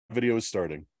Video is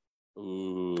starting.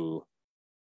 Ooh.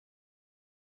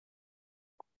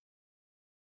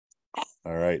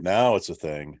 All right, now it's a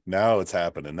thing. Now it's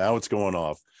happening. Now it's going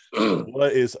off.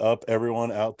 What is up,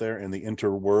 everyone out there in the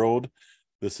interworld?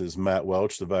 This is Matt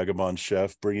Welch, the Vagabond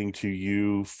chef, bringing to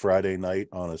you Friday night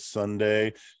on a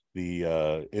Sunday,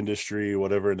 the industry,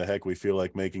 whatever in the heck we feel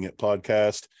like making it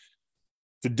podcast.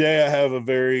 Today, I have a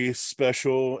very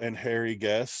special and hairy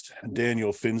guest,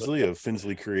 Daniel Finsley of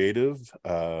Finsley Creative.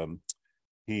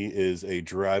 He is a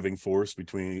driving force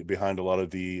behind a lot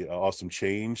of the awesome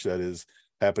change that is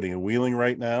happening in Wheeling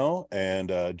right now.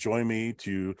 And join me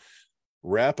to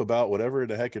rap about whatever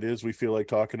the heck it is we feel like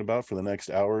talking about for the next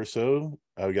hour or so.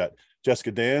 We got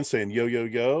Jessica Dan saying yo, yo,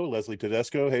 yo. Leslie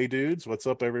Tedesco, hey, dudes. What's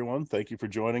up, everyone? Thank you for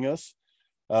joining us.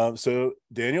 So,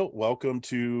 Daniel, welcome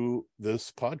to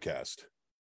this podcast.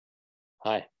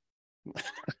 Hi.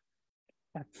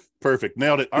 Perfect.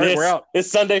 Nailed it. All right, we're out. It's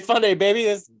Sunday Fun Day, baby.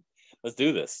 Let's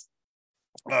do this.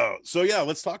 So yeah,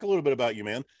 let's talk a little bit about you,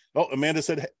 man. Oh, Amanda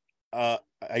said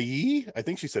Ayi. I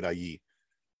think she said Ayi.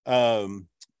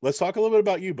 Let's talk a little bit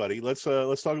about you, buddy. Let's talk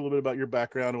a little bit about your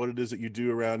background, what it is that you do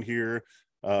around here.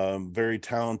 Very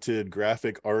talented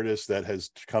graphic artist that has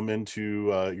come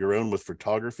into your own with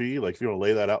photography. Like, if you want to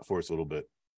lay that out for us a little bit.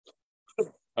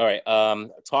 All right.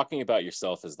 Talking about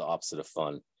yourself is the opposite of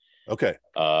fun. Okay.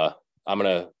 I'm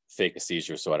gonna fake a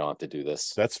seizure so I don't have to do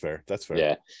this. That's fair. That's fair.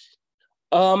 Yeah.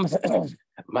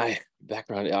 My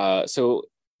background. So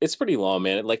it's pretty long,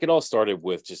 man. Like, it all started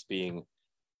with just being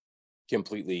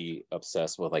completely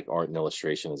obsessed with like art and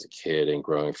illustration as a kid, and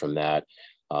growing from that,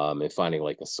 and finding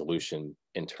like a solution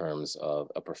in terms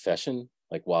of a profession,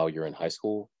 like while you're in high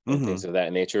school and things of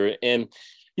that nature. And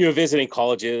visiting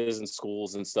colleges and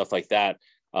schools and stuff like that.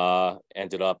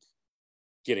 Ended up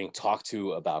getting talked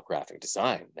to about graphic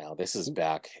design. Now, this is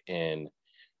back in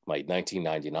like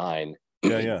 1999.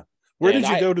 Yeah. Where did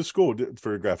you go to school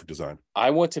for graphic design? I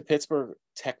went to Pittsburgh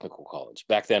Technical College.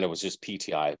 Back then, it was just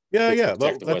PTI. Yeah.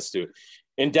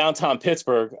 In downtown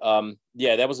Pittsburgh.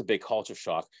 That was a big culture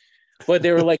shock. But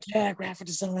they were like, yeah, graphic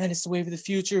design is the way of the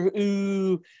future.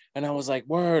 Ooh. And I was like,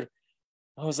 word.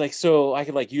 I was like, so I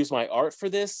could like use my art for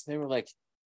this? They were like,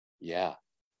 yeah.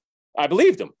 I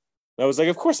believed them. I was like,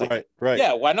 of course I can. Right.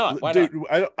 Yeah, why not? Dude,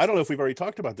 I don't know if we've already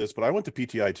talked about this, but I went to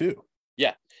PTI too.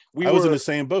 Yeah. I was in the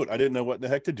same boat. I didn't know what the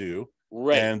heck to do.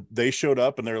 Right. And they showed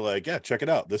up and they're like, yeah, check it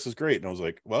out. This is great. And I was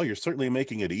like, well, you're certainly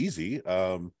making it easy.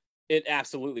 It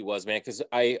absolutely was, man. Because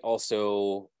I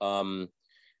also it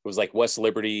was like West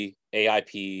Liberty,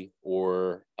 AIP,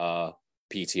 or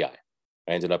PTI. I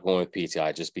ended up going with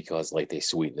PTI just because like they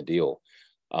sweetened the deal.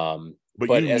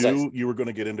 But you knew you were going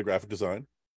to get into graphic design?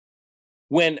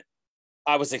 When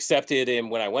I was accepted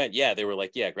and when I went, they were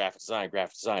like, yeah, graphic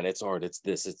design, it's art, it's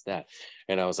this, it's that.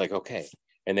 And I was like, okay.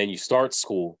 And then you start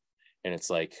school and it's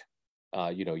like,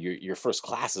 your first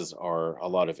classes are a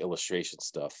lot of illustration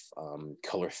stuff,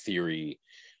 color theory,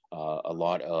 a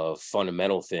lot of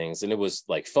fundamental things. And it was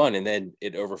like fun. And then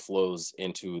it overflows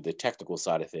into the technical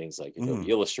side of things, like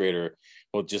Adobe Illustrator,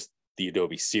 well, just the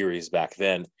Adobe series back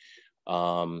then.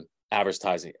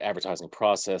 Advertising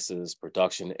processes,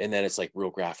 production, and then it's like real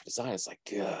graphic design. It's like,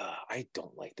 I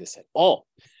don't like this at all.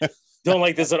 Don't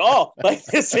like this at all. Like,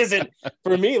 this isn't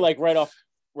for me. Like right off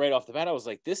the bat, I was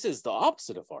like, this is the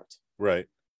opposite of art. Right.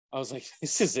 I was like,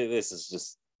 this is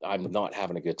just, I'm not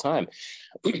having a good time.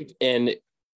 And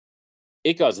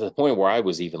it got to the point where I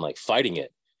was even like fighting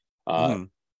it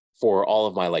for all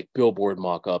of my like billboard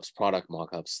mock-ups, product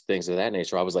mock-ups, things of that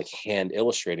nature. I was like hand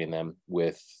illustrating them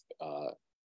with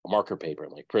marker paper,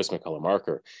 like Prismacolor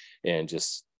marker, and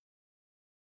just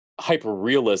hyper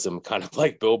realism, kind of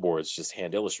like billboards, just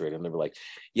hand illustrated. And they were like,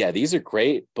 yeah, these are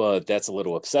great, but that's a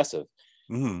little obsessive.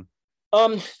 So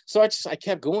I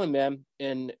kept going, man.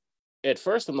 And at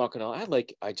first, I'm not gonna lie,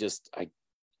 I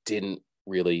didn't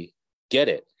really get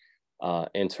it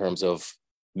in terms of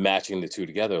matching the two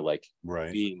together, like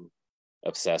being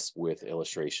obsessed with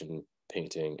illustration,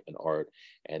 painting, and art,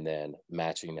 and then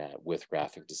matching that with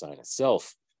graphic design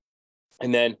itself.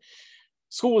 And then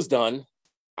school was done.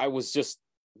 I was just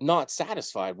not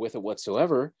satisfied with it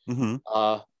whatsoever.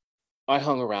 I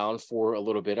hung around for a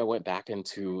little bit. I went back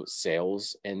into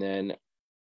sales, and then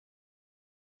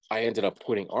I ended up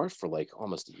quitting art for like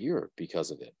almost a year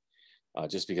because of it,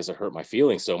 just because it hurt my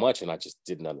feelings so much, and I just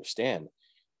didn't understand.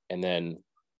 And then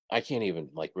I can't even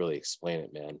like really explain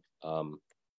it, man.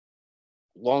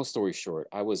 Long story short,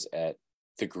 I was at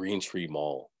the Green Tree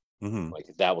Mall. Like,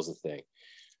 that was the thing.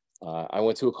 I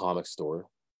went to a comic store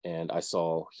and I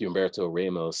saw Humberto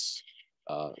Ramos'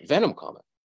 Venom comic.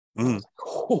 I was like,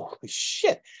 holy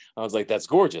shit. I was like, that's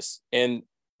gorgeous. And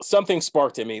something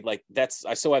sparked in me. Like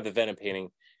I still have the Venom painting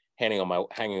hanging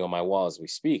on my wall as we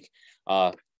speak.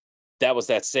 That was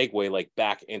that segue like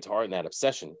back into art and that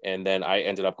obsession. And then I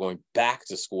ended up going back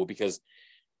to school because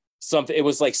it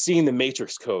was like seeing the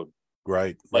Matrix code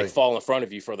like fall in front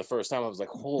of you for the first time. I was like,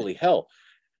 holy hell.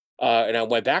 And I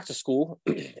went back to school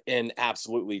and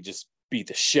absolutely just beat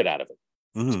the shit out of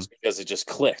it just because it just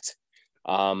clicked.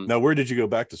 Now, where did you go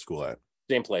back to school at?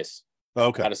 Same place. Oh,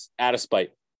 okay. Out of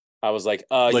spite. I was like,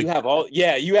 you have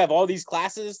all these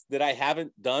classes that I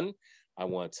haven't done. I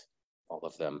want all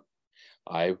of them.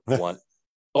 I want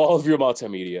all of your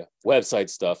multimedia, website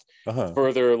stuff,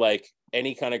 further like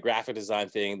any kind of graphic design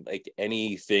thing, like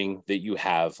anything that you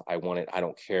have, I want it. I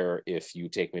don't care if you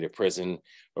take me to prison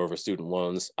over student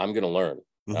loans. I'm going to learn.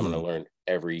 I'm going to learn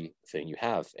everything you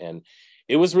have. And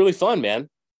it was really fun, man.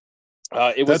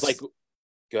 It was like,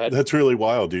 go ahead. That's really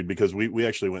wild, dude, because we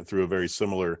actually went through a very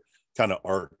similar kind of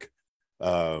arc.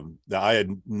 Now I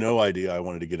had no idea I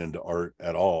wanted to get into art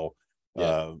at all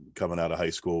coming out of high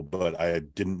school, but I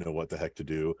didn't know what the heck to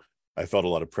do. I felt a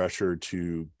lot of pressure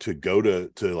to go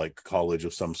to like college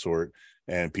of some sort,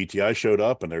 and PTI showed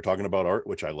up and they're talking about art,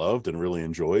 which I loved and really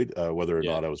enjoyed. Whether or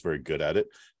not I was very good at it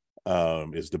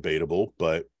is debatable,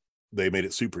 but they made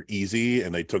it super easy,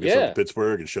 and they took us up to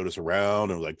Pittsburgh and showed us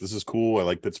around, and like, this is cool. I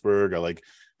like Pittsburgh. I like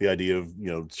the idea of,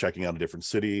 checking out a different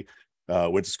city.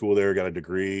 Went to school there, got a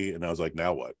degree, and I was like,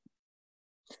 now what?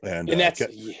 And that's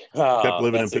kept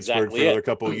living in Pittsburgh for another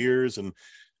couple of years, and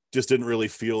just didn't really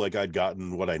feel like I'd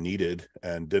gotten what I needed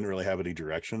and didn't really have any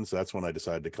direction. So that's when I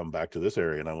decided to come back to this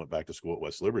area, and I went back to school at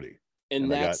West Liberty.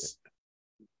 And that's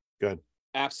good.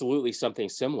 Absolutely something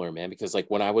similar, man, because like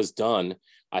when I was done,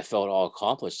 I felt all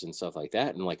accomplished and stuff like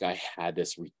that. And like I had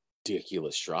this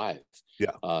ridiculous drive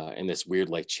and this weird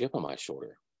like chip on my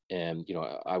shoulder. And,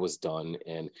 I was done.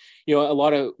 And, a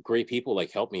lot of great people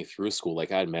like helped me through school.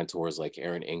 Like I had mentors like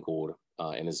Aaron Ingold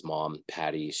and his mom,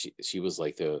 Patty. She was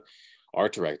like the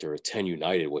art director at 10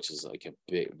 United, which is like a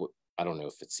big, I don't know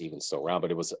if it's even still around,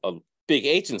 but it was a big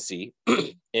agency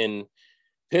in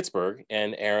Pittsburgh.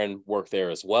 And Aaron worked there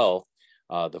as well,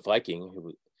 the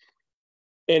Viking.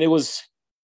 And it was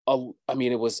a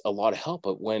lot of help.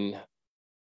 But when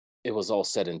it was all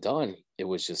said and done, it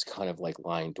was just kind of like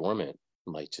lying dormant,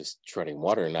 like just treading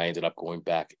water. And I ended up going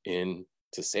back into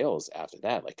sales after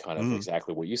that, like kind of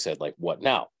exactly what you said, like what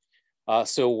now?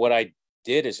 So what I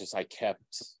did is just I kept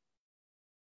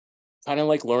kind of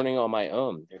like learning on my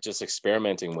own, just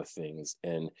experimenting with things.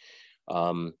 And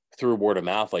through word of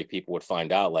mouth, like people would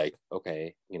find out like,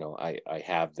 okay, I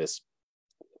have this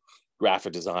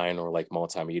graphic design or like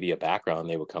multimedia background.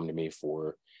 They would come to me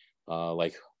for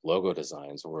like logo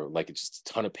designs or like just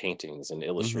a ton of paintings and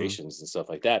illustrations and stuff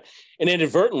like that. And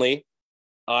inadvertently,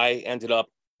 I ended up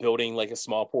building like a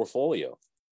small portfolio.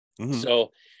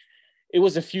 So it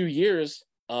was a few years.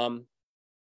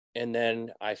 And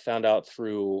then I found out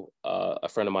through a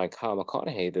friend of mine, Kyle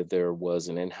McConaughey, that there was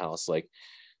an in-house like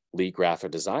lead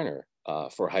graphic designer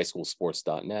for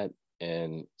highschoolsports.net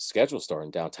and Schedule Star in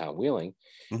downtown Wheeling.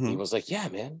 He was like, yeah,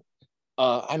 man,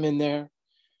 I'm in there.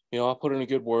 I'll put in a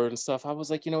good word and stuff. I was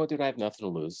like, you know what, dude, I have nothing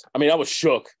to lose. I mean, I was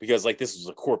shook because like this was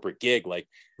a corporate gig. Like,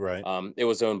 it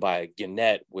was owned by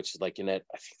Gannett, which is like Gannett,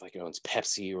 I think like it owns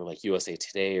Pepsi or like USA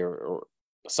Today or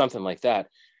something like that,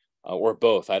 or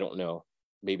both. I don't know.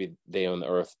 Maybe they own the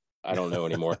earth. I don't know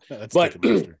anymore. But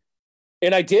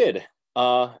and I did.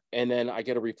 And then I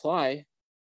get a reply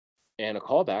and a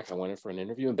call back. I went in for an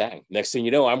interview and bang. Next thing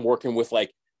you know, I'm working with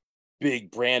like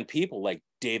big brand people like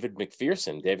David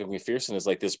McPherson. David McPherson is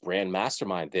like this brand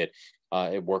mastermind that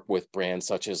it worked with brands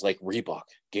such as like Reebok,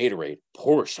 Gatorade,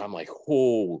 Porsche. I'm like,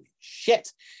 holy shit.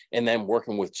 And then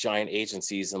working with giant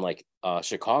agencies in like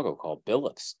Chicago called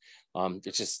Billups.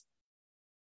 It's just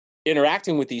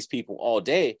interacting with these people all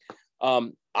day.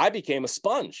 I became a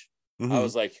sponge. I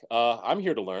was like, I'm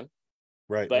here to learn.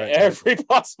 But every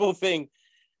possible thing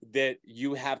that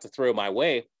you have to throw my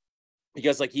way,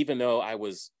 because like, even though I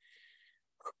was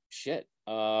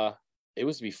it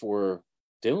was before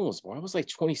Dylan was born. I was like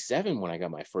 27 when I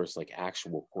got my first like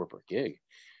actual corporate gig.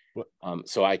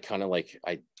 So I kind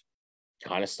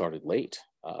of started late.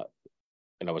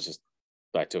 And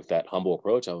I took that humble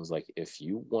approach. I was like, if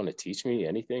you want to teach me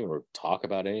anything or talk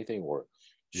about anything or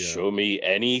show me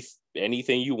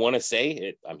anything you want to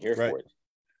say, I'm here for it.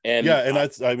 And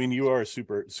that's, I mean, you are a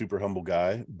super, super humble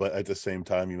guy, but at the same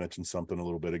time, you mentioned something a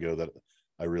little bit ago that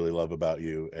I really love about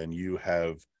you. And you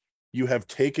have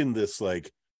taken this,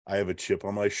 like, I have a chip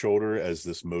on my shoulder as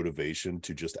this motivation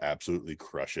to just absolutely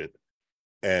crush it.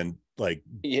 And like,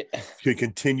 to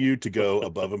continue to go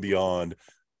above and beyond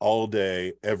all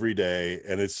day, every day.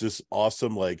 And it's just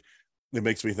awesome. Like, it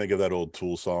makes me think of that old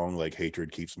Tool song, like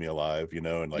hatred keeps me alive, you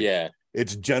know, and like Yeah.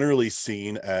 it's generally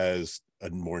seen as a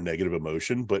more negative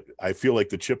emotion, but I feel like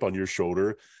the chip on your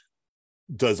shoulder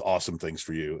does awesome things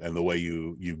for you, and the way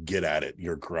you get at it,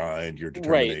 your grind, your Right.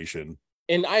 determination.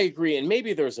 And I agree. And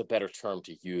maybe there's a better term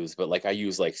to use, but like I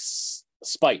use like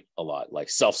spite a lot, like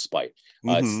self-spite.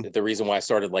 It's the reason why I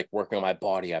started like working on my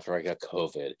body after I got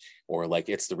COVID, or like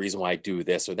it's the reason why I do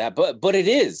this or that. But it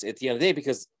is at the end of the day,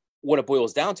 because what it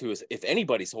boils down to is if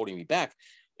anybody's holding me back,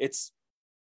 it's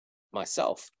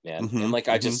myself, man. And like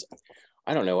I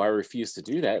don't know, I refuse to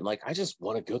do that. And like I just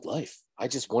want a good life. I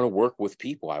just want to work with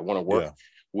people. I want to work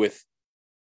with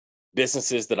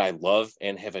businesses that I love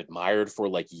and have admired for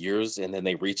like years, and then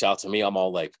they reach out to me, I'm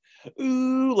all like,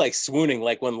 ooh, like swooning.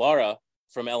 Like when Laura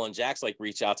from Ellen Jacks like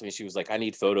reached out to me, she was like, I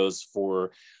need photos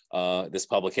for this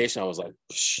publication. I was like,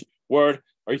 word,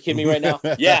 are you kidding me right now?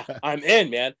 Yeah, I'm in,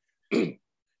 man.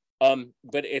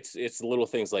 But it's little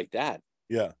things like that.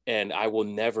 Yeah. And I will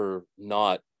never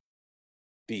not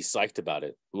be psyched about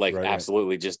it. Like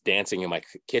absolutely just dancing in my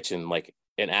kitchen like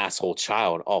an asshole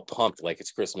child, all pumped like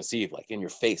it's Christmas Eve, like in your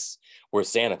face. We're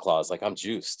Santa Claus, like I'm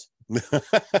juiced. You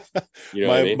know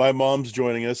what I mean? My mom's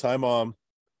joining us. Hi, Mom.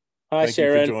 Hi, Thank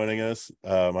Sharon. you for joining us.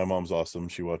 My mom's awesome.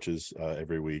 She watches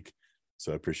every week,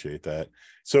 so I appreciate that.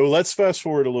 So let's fast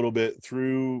forward a little bit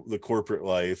through the corporate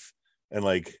life, and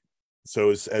like,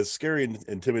 so as scary and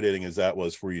intimidating as that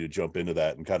was for you to jump into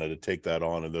that and kind of to take that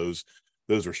on, and those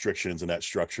restrictions and that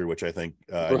structure, which I think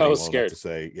I know I was well scared enough to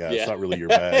say, it's not really your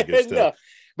bag. As to, no,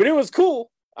 but it was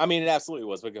cool. I mean, it absolutely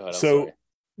was. But go ahead. I'm sorry.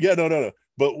 Yeah, no.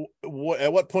 But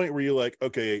at what point were you like,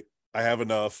 okay, I have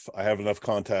enough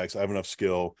contacts, I have enough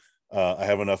skill, I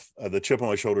have enough, the chip on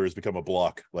my shoulder has become a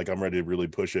block, like I'm ready to really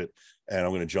push it, and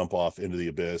I'm going to jump off into the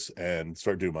abyss and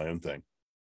start doing my own thing?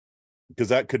 Because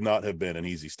that could not have been an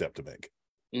easy step to make.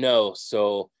 No,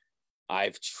 so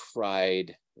I've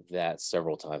tried that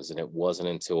several times, and it wasn't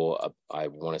until I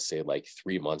want to say like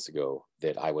 3 months ago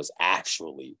that I was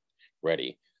actually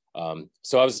ready.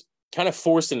 So I was kind of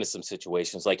forced into some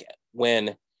situations, like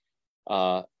when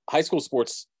high school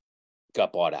sports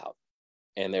got bought out,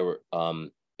 and they were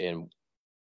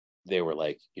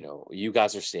like, you know, you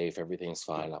guys are safe, everything's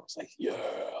fine. I was like, yeah.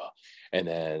 And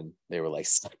then they were like,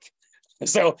 suck.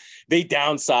 So they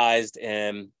downsized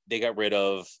and they got rid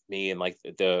of me and like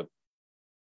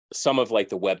some of like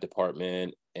the web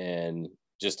department and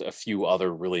just a few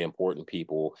other really important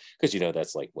people, because you know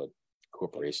that's like what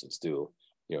corporations do,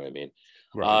 you know what I mean?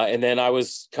 Right. And then I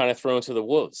was kind of thrown to the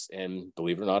wolves, and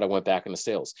believe it or not, I went back into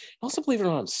sales. Also, believe it or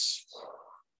not, I'm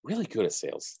really good at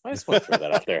sales. I just want to throw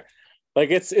that out there. Like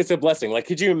it's a blessing. Like,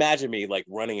 could you imagine me like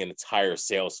running an entire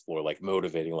sales floor, like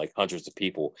motivating like hundreds of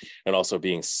people, and also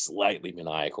being slightly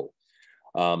maniacal?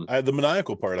 The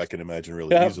maniacal part I can imagine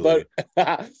really easily.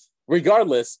 But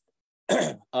regardless,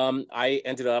 I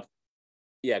ended up,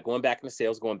 going back into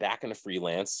sales, going back into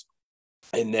freelance,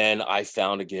 and then I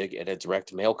found a gig at a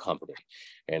direct mail company,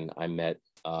 and I met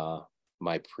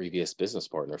my previous business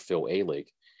partner, Phil Alig,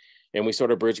 and we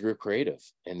started Bridge Group Creative,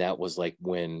 and that was like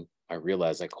when I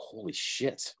realized, like, holy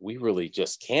shit, we really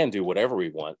just can do whatever we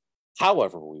want,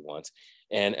 however we want,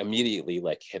 and immediately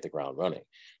like hit the ground running,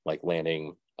 like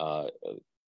landing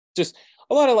just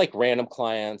a lot of like random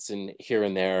clients and here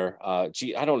and there. I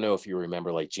don't know if you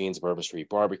remember like Gene's Bourbon Street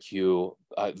Barbecue.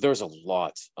 There's a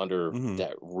lot under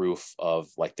that roof of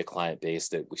like the client base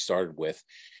that we started with,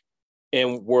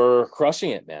 and we're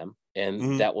crushing it, man.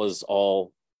 And that was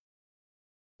all,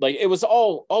 like, it was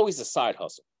all always a side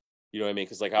hustle. You know what I mean?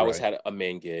 Because like I always had a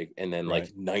main gig and then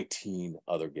like 19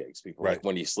 other gigs. People were like,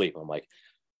 when do you sleep? I'm like,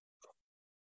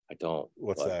 I don't.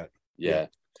 What's that? Yeah.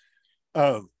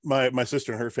 My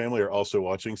sister and her family are also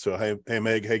watching. So hey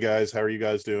Meg, hey guys, how are you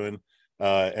guys doing?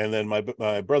 And then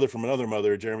my brother from another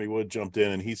mother, Jeremy Wood, jumped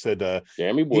in, and he said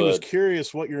Jeremy Wood, he was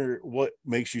curious what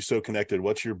makes you so connected.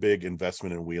 What's your big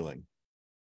investment in wheeling?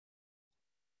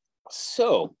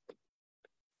 So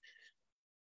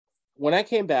when I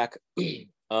came back,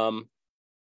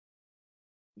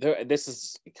 this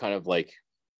is kind of like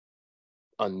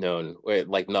unknown,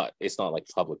 like it's not like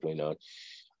publicly known.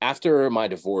 After my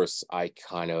divorce, I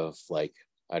kind of like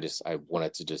I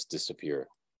wanted to just disappear,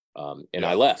 and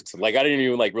I left. Like I didn't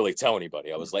even like really tell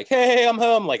anybody. I was like, hey, I'm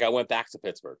home. Like I went back to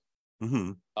Pittsburgh.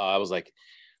 I was like,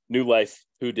 new life,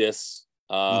 who dis?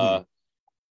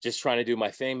 Just trying to do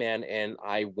my thing, man. And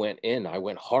I went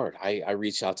hard. I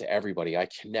reached out to everybody. I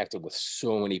connected with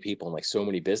so many people and like so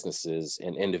many businesses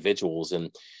and individuals. And,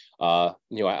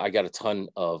 I got a ton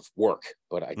of work,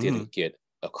 but I didn't get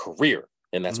a career.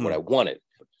 And that's what I wanted.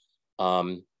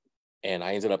 And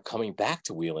I ended up coming back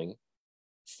to Wheeling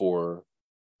for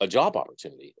a job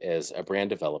opportunity as a brand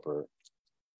developer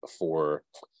for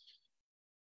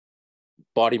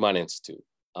Body Mind Institute.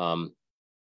 And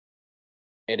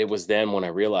it was then when I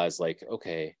realized, like,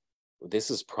 okay,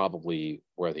 this is probably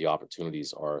where the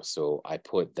opportunities are. So I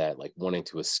put that like wanting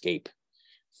to escape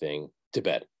thing to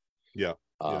bed. Yeah.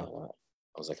 I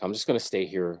was like, I'm just going to stay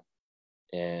here.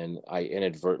 And I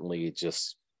inadvertently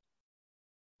just,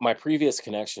 my previous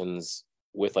connections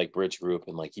with like Bridge Group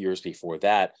and like years before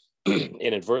that,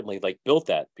 inadvertently like built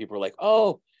that. People were like,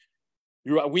 oh,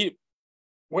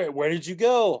 where did you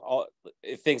go? All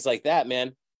things like that,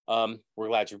 man. We're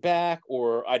glad you're back.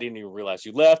 Or I didn't even realize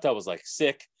you left. I was like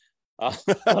sick. I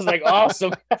was like,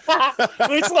 awesome.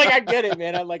 It's like, I get it,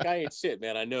 man. I ain't shit,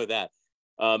 man. I know that.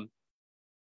 And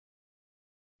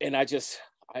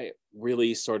I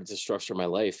really started to structure my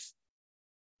life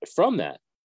from that.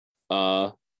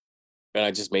 And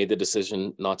I just made the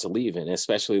decision not to leave. And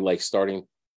especially like starting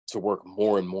to work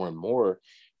more and more and more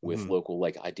with local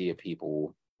like idea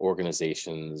people,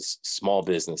 organizations, small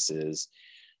businesses.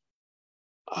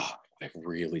 I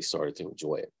really started to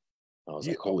enjoy it. I was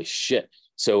like, holy shit.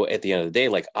 So at the end of the day,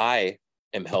 like I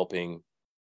am helping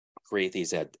create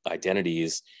these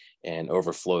identities and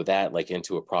overflow that like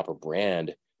into a proper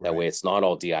brand. That way it's not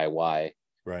all DIY.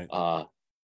 Right.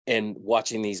 And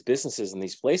watching these businesses and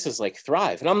these places like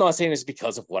thrive. And I'm not saying it's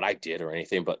because of what I did or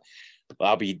anything, but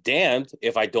I'll be damned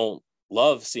if I don't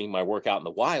love seeing my work out in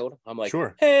the wild. I'm like,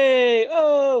 sure. Hey,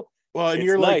 oh, well, and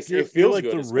you're nice. Like, you're like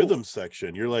good. the It's rhythm cool.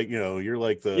 section. You're like, you're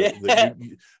like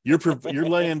you're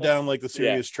laying down like the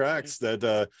serious tracks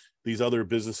that these other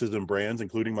businesses and brands,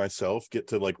 including myself, get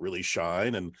to like really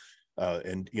shine. And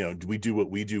we do what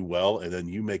we do well, and then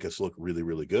you make us look really,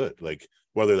 really good. Like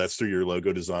whether that's through your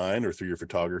logo design or through your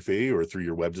photography or through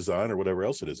your web design or whatever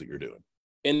else it is that you're doing.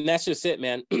 And that's just it,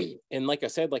 man. And like I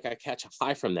said, like I catch a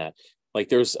high from that. Like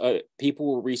there's people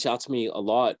will reach out to me a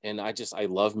lot, and I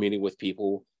love meeting with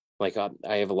people. Like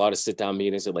I have a lot of sit down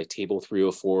meetings at like table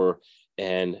 304,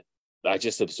 and I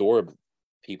just absorb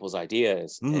people's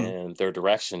ideas and their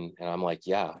direction. And I'm like,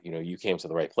 yeah, you came to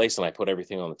the right place. And I put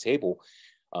everything on the table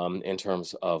in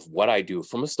terms of what I do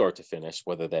from a start to finish,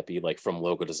 whether that be like from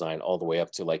logo design all the way up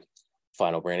to like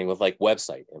final branding with like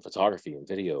website and photography and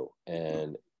video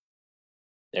and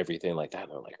everything like that.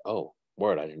 And they're like, oh,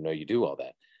 word, I didn't know you do all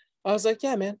that. I was like,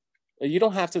 yeah, man, you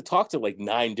don't have to talk to like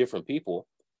 9 different people.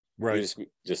 Right. You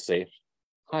just say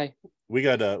hi. We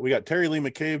got Terry Lee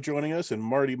McCabe joining us and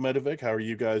Marty Medovic. How are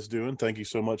you guys doing? Thank you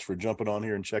so much for jumping on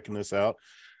here and checking this out.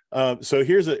 So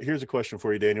here's a question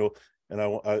for you, Daniel, and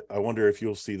I wonder if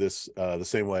you'll see this the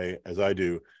same way as I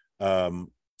do.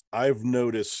 I've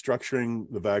noticed structuring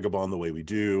the Vagabond the way we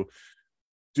do,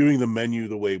 doing the menu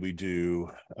the way we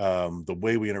do, the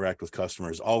way we interact with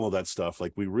customers, all of that stuff.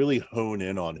 Like we really hone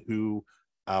in on who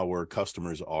our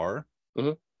customers are.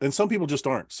 And some people just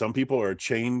aren't. Some people are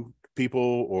chain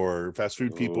people or fast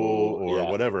food people or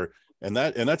whatever. And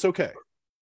that's okay.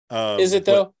 Is it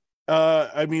though?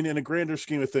 I mean, in a grander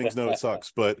scheme of things, no, it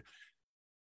sucks. But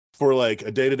for like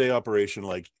a day-to-day operation,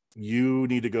 like you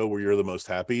need to go where you're the most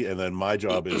happy. And then my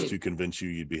job is to convince you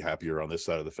you'd be happier on this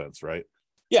side of the fence, right?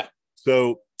 Yeah.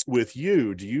 So with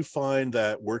you, do you find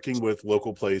that working with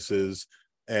local places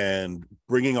and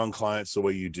bringing on clients the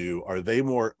way you do, are they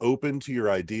more open to your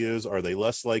ideas? Are they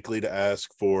less likely to ask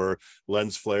for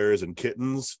lens flares and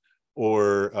kittens?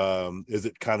 Or is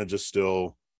it kind of just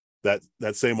still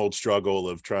that same old struggle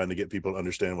of trying to get people to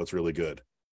understand what's really good?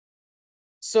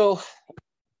 So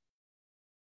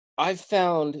I've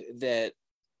found that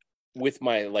with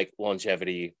my like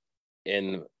longevity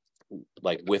in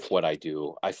like with what I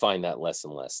do, I find that less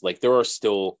and less. Like there are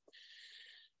still,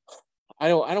 I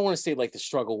don't want to say like the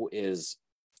struggle is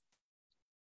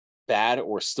bad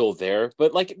or still there,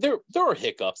 but like there are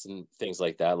hiccups and things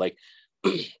like that. Like,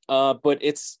 but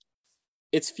it's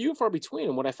few and far between.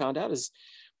 And what I found out is,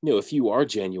 if you are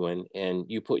genuine and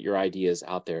you put your ideas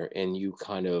out there and you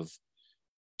kind of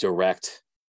direct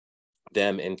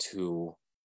them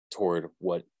toward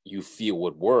what you feel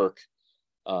would work,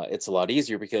 it's a lot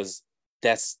easier because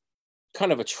that's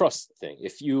kind of a trust thing.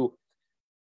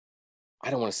 I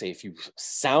don't want to say if you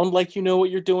sound like you know what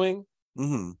you're doing,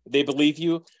 they believe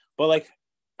you, but like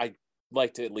I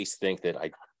like to at least think that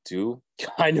I do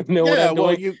kind of know what I'm doing.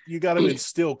 Well, you got to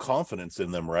instill confidence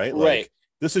in them, right? Right. Like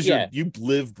this is you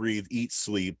live, breathe, eat,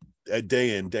 sleep,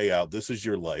 day in, day out. This is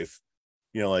your life.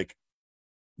 Like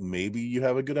maybe you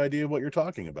have a good idea of what you're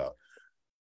talking about.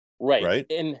 Right.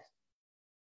 And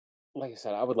like I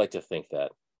said, I would like to think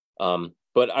that.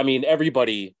 But I mean,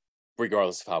 everybody,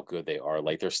 regardless of how good they are,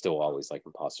 like there's still always like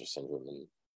imposter syndrome and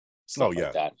stuff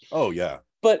like that. Oh yeah.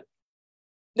 But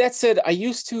That said, I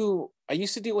used to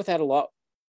deal with that a lot.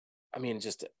 I mean,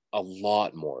 just a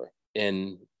lot more.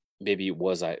 And maybe it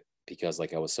was because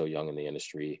like I was so young in the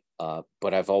industry.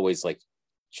 But I've always like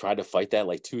tried to fight that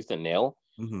like tooth and nail,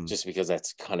 just because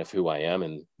that's kind of who I am,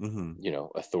 and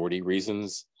authority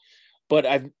reasons. But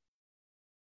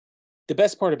the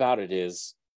best part about it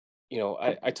is,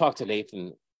 I talked to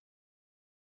Nathan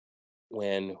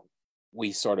when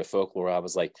we started Folklore. I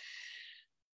was like,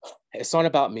 it's not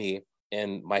about me.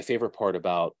 And my favorite part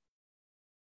about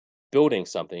building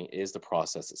something is the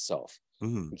process itself,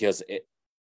 because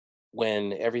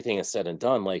when everything is said and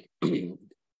done, like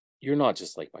you're not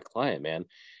just like my client, man,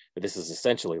 but this is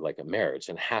essentially like a marriage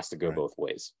and has to go both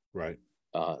ways. Right.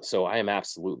 So I am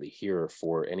absolutely here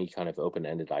for any kind of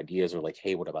open-ended ideas, or like,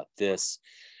 hey, what about this?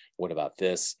 What about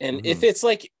this? And if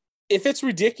it's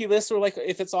ridiculous, or like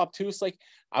if it's obtuse, like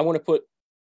I want to put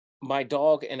my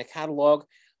dog in a catalog,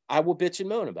 I will bitch and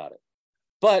moan about it.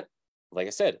 But like I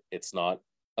said, it's not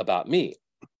about me.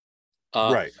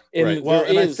 Right. Well,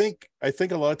 and I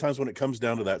think a lot of times when it comes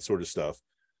down to that sort of stuff,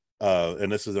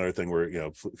 and this is another thing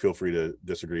where, feel free to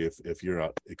disagree if you're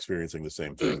not experiencing the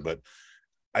same thing, but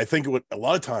I think a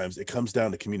lot of times it comes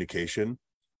down to communication.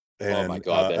 And oh my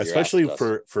God, especially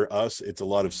for us, it's a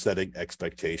lot of setting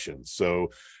expectations.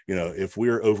 So, if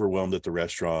we're overwhelmed at the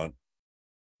restaurant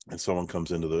and someone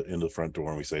comes into the front door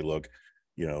and we say, look,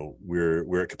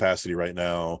 we're at capacity right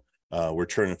now. We're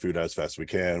churning food out as fast as we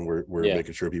can. We're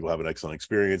making sure people have an excellent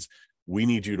experience. We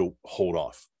need you to hold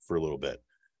off for a little bit.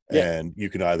 And you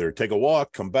can either take a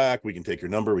walk, come back, we can take your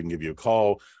number, we can give you a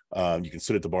call. You can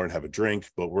sit at the bar and have a drink,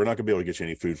 but we're not gonna be able to get you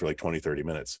any food for like 20-30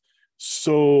 minutes.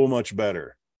 So much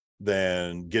better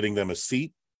than getting them a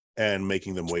seat and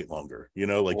making them wait longer,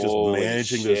 just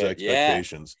managing those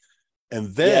expectations.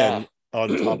 And then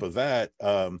on top of that,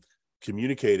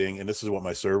 communicating, and this is what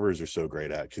my servers are so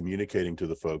great at, communicating to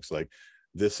the folks, like,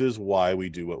 this is why we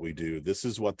do what we do. This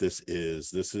is what this is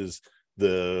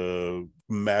the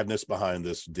madness behind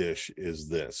this dish is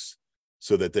this,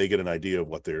 so that they get an idea of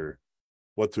what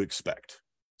to expect.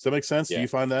 Does that make sense? Do you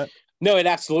find that? No, it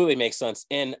absolutely makes sense.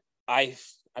 And I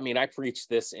preach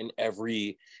this in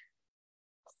every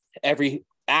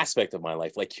aspect of my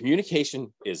life. Like,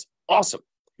 communication is awesome.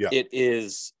 Yeah. It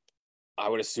is, I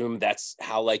would assume that's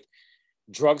how like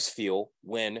drugs feel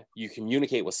when you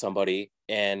communicate with somebody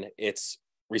and it's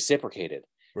reciprocated.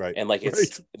 Right. And like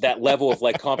it's that level of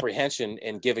like comprehension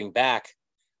and giving back,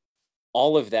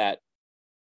 all of that,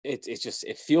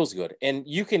 it feels good. And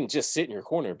you can just sit in your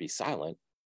corner and be silent,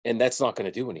 and that's not going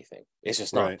to do anything. It's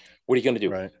just not. What are you going to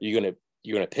do? Right. You're going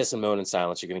to piss and moan in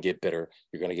silence. You're going to get bitter.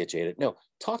 You're going to get jaded. No,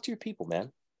 talk to your people,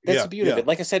 man. That's the beauty of it.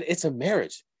 Like I said, it's a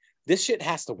marriage. This shit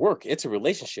has to work. It's a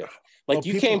relationship. Like,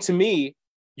 you came to me,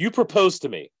 you proposed to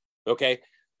me. Okay.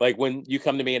 Like when you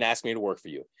come to me and ask me to work for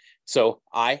you. So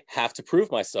I have to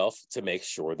prove myself to make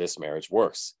sure this marriage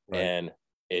works. Right. And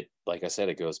it, like I said,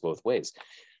 it goes both ways.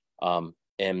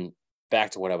 And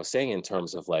back to what I was saying in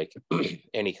terms of like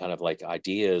any kind of like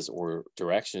ideas or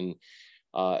direction,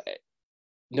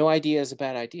 no idea is a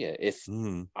bad idea. If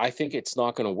I think it's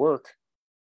not going to work,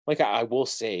 like I will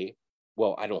say,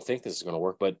 well, I don't think this is going to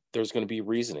work, but there's going to be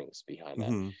reasonings behind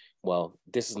that. Well,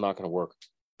 this is not going to work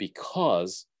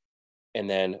because, and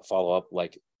then follow up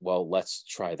like, well, let's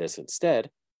try this instead.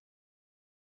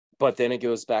 But then it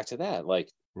goes back to that,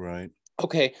 like,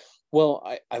 okay, well,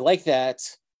 I like that,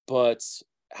 but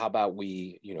how about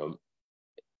we,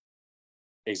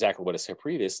 exactly what I said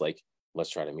previous, like, let's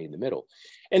try to meet in the middle.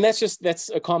 And that's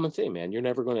a common thing, man. You're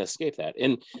never going to escape that.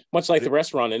 And much like the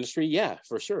restaurant industry, yeah,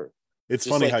 for sure. It's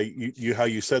just funny like, how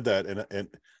you said that. And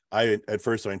I, at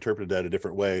first I interpreted that a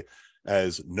different way,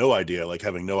 as no idea, like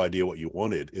having no idea what you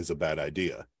wanted is a bad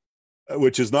idea,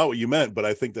 which is not what you meant. But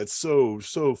I think that's so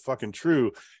fucking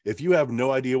true. If you have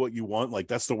no idea what you want, like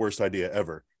that's the worst idea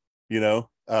ever,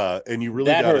 and you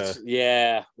really hurts.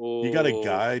 You gotta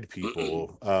guide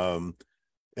people.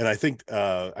 And I think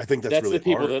that's really the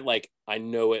people hard. that like, I'll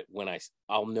know it when I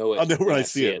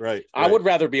see it. Right. I would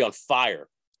rather be on fire,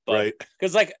 but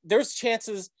because like there's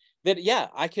chances that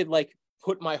I could like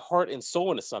put my heart and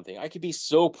soul into something. I could be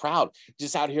so proud,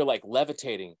 just out here like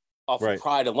levitating off of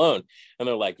pride alone. And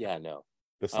they're like, yeah, no.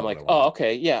 I'm like, oh,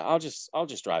 okay, yeah, I'll just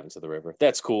drive into the river.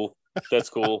 That's cool.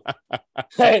 That's cool.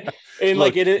 And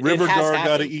look, like river guard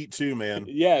got to eat too, man.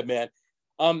 Yeah, man.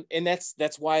 And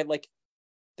that's why like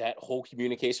that whole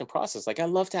communication process. Like I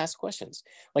love to ask questions.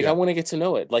 Like I want to get to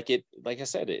know it. Like I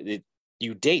said,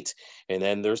 you date, and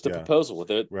then there's the proposal.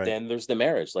 Then there's the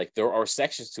marriage. Like there are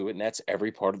sections to it, and that's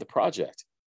every part of the project.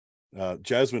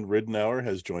 Jasmine Ridenour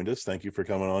has joined us. Thank you for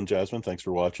coming on, Jasmine. Thanks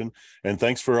for watching, and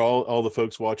thanks for all the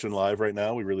folks watching live right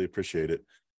now. We really appreciate it.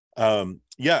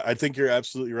 Yeah, I think you're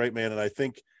absolutely right, man. And I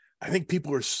think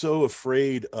people are so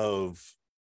afraid of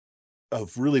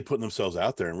really putting themselves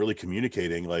out there and really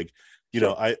communicating. Like,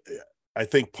 Sure. I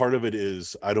think part of it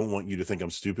is, I don't want you to think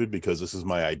I'm stupid because this is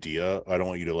my idea. I don't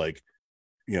want you to, like,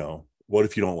 what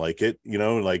if you don't like it?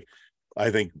 Like, I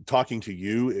think talking to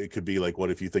you, it could be like, what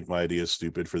if you think my idea is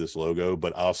stupid for this logo?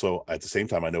 But also at the same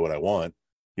time, I know what I want,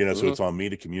 so it's on me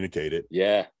to communicate it.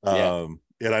 Yeah.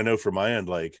 And I know from my end,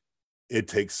 like, it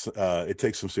takes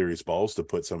some serious balls to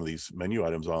put some of these menu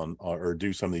items on, or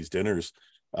do some of these dinners.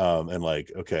 And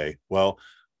like, okay, well,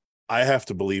 I have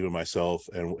to believe in myself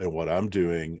and what I'm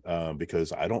doing,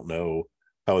 because I don't know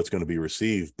how it's going to be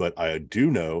received, but I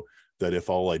do know that if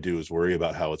all I do is worry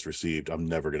about how it's received, I'm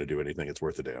never going to do anything it's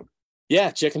worth a damn.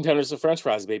 Yeah, chicken tenders and French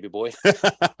fries, baby boy.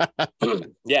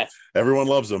 Yeah, everyone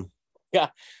loves them. Yeah,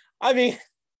 I mean,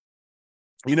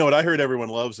 what I heard everyone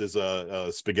loves is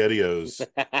SpaghettiOs.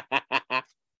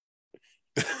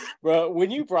 Bro,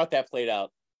 when you brought that plate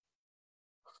out,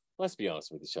 let's be honest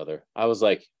with each other, I was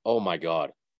like, oh my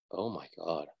god.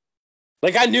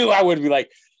 Like, I knew I would be like,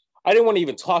 I didn't want to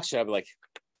even talk shit. I'd be like,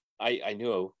 I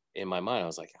knew in my mind, I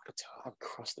was like, I would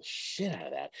crush the shit out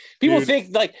of that. People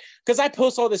think, like, because I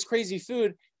post all this crazy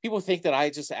food, people think that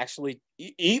I just actually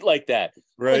eat like that.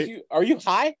 Right? Like, are you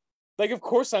high? Like, of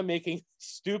course I'm making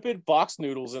stupid box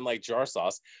noodles and like jar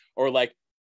sauce, or like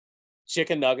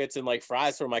chicken nuggets and like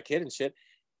fries for my kid and shit.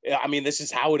 I mean, this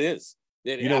is how it is.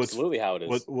 Absolutely how it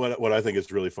is. What I think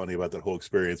is really funny about that whole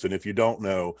experience, and if you don't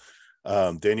know,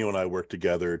 Daniel and I worked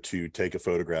together to take a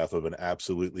photograph of an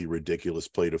absolutely ridiculous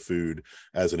plate of food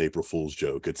as an April Fool's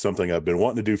joke. It's something I've been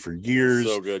wanting to do for years.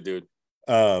 So good, dude.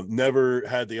 Never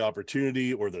had the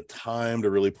opportunity or the time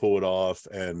to really pull it off.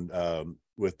 And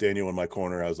with Daniel in my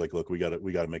corner, I was like, look, we got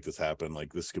to make this happen.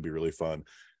 Like, this could be really fun.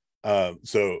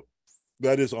 So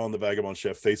that is on the Vagabond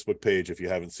Chef Facebook page. If you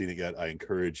haven't seen it yet, I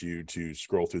encourage you to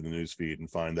scroll through the news feed and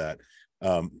find that.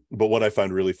 But what I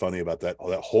find really funny about that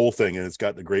whole thing, and it's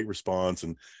gotten a great response,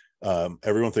 and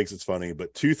everyone thinks it's funny,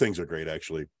 but two things are great,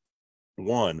 actually.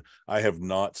 One, I have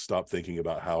not stopped thinking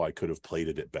about how I could have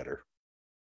plated it better.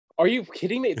 Are you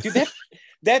kidding me? Dude,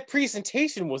 that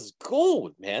presentation was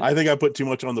gold, man. I think I put too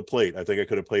much on the plate. I think I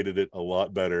could have plated it a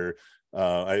lot better.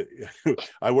 I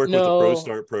work with the Pro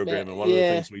Start program, and one of the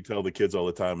things we tell the kids all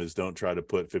the time is, don't try to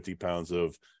put 50 pounds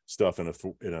of stuff in a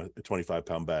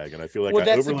 25-pound bag. And I feel like, well,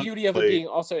 that's the beauty of it being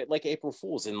also like April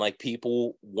Fool's, and like,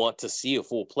 people want to see a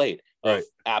full plate of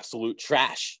absolute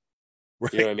trash.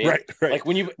 Right, you know what I mean? Right. Like,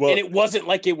 when and it wasn't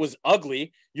like it was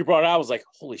ugly. You brought it out, I was like,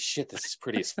 holy shit, this is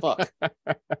pretty as fuck.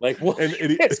 Like, well,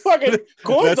 it's fucking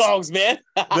corn dogs, man.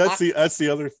 that's the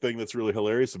other thing that's really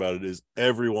hilarious about it, is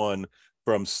everyone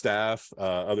from staff,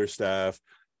 other staff,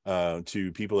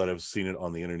 to people that have seen it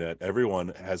on the internet,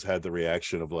 everyone has had the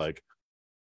reaction of like,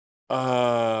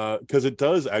 because it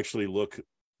does actually look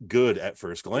good at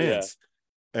first glance.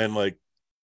 And like,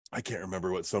 I can't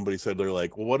remember what somebody said. They're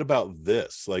like, well, what about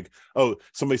this? Like, oh,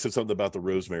 somebody said something about the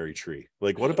rosemary tree.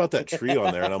 Like, what about that tree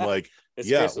on there? And I'm like,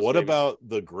 what about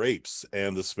the grapes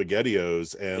and the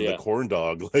SpaghettiOs and the corn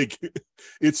dog? Like,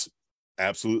 it's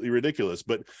absolutely ridiculous.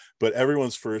 But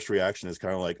everyone's first reaction is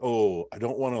kind of like, oh, I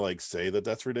don't want to like say that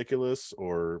that's ridiculous,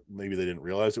 or maybe they didn't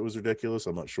realize it was ridiculous.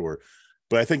 I'm not sure.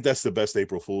 But I think that's the best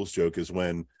April Fool's joke, is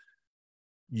when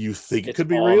you think it could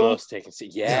be real.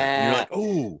 And you're like,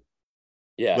 oh.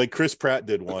 Yeah. Like Chris Pratt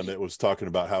did one that was talking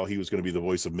about how he was going to be the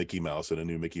voice of Mickey Mouse in a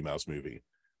new Mickey Mouse movie.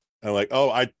 And like,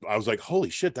 oh, I was like, holy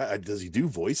shit, does he do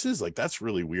voices? Like, that's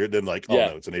really weird. Then like, oh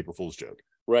no, it's an April Fool's joke.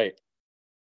 Right.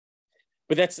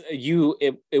 But that's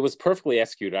it was perfectly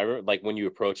executed. I remember, like, when you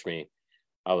approached me,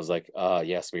 I was like,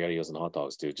 SpaghettiOs and hot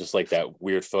dogs, dude. Just like that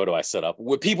weird photo I set up,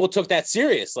 where people took that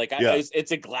serious. Like,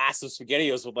 it's a glass of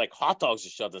SpaghettiOs with like hot dogs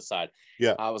just shoved inside.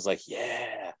 Yeah. I was like,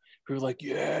 yeah. We were like,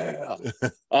 yeah.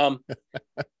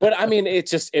 But I mean,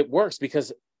 it works,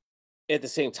 because at the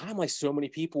same time, like, so many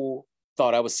people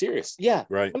thought I was serious. Yeah.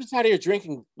 Right. I'm just out here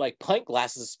drinking like pint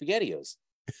glasses of SpaghettiOs.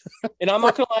 And I'm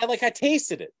not gonna lie, like, I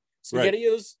tasted it.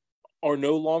 SpaghettiOs are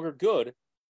no longer good.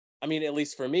 I mean, at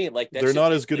least for me, like, they're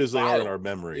not as good as they are in our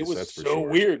memories. It was that's for so sure.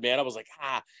 weird, man. I was like,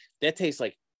 that tastes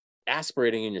like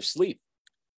aspirating in your sleep.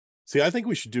 See, I think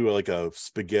we should do like a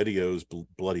SpaghettiOs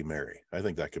Bloody Mary. I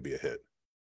think that could be a hit.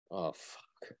 Oh,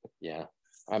 fuck. Yeah,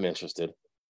 I'm interested.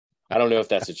 I don't know if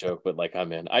that's a joke, but like,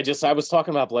 I'm in. I was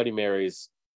talking about Bloody Marys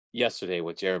yesterday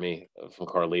with Jeremy from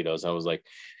Carlitos. I was like,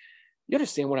 you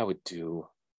understand what I would do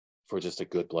for just a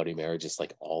good Bloody Mary, just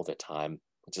like all the time,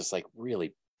 just like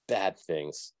really bad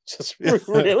things, just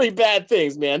really bad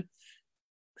things, man.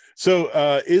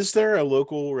 So is there a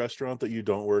local restaurant that you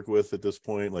don't work with at this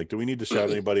point? Like, do we need to shout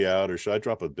anybody out, or should I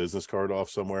drop a business card off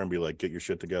somewhere and be like, get your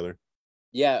shit together?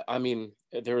 Yeah, I mean,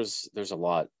 there's a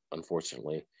lot,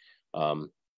 unfortunately.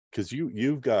 Because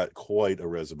you've got quite a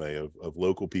resume of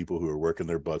local people who are working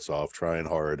their butts off, trying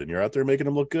hard, and you're out there making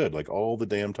them look good like all the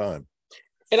damn time.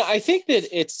 And I think that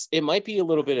it might be a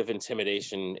little bit of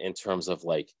intimidation in terms of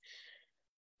like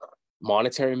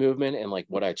monetary movement and like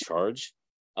what I charge.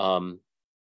 Um,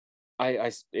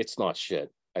 I it's not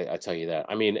shit. I tell you that.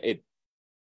 I mean,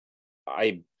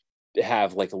 I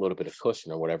have like a little bit of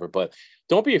cushion or whatever, but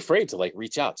don't be afraid to like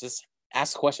reach out. Just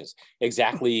ask questions.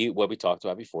 Exactly what we talked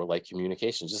about before, like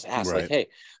communication. Just ask, like, Right. hey,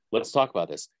 let's talk about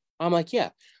this. I'm like, yeah.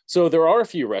 So there are a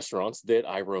few restaurants that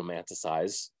I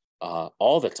romanticize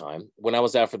all the time. When I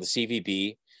was out for the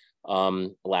CVB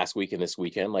last week and this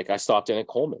weekend, like I stopped in at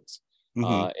Coleman's.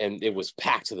 Mm-hmm. And it was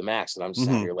packed to the max, and I'm just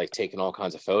out Mm-hmm. here like taking all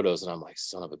kinds of photos, and I'm like,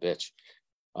 son of a bitch.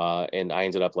 And I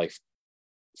ended up like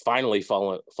finally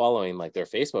following like their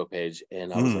Facebook page,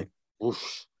 and I was like,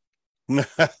 oof,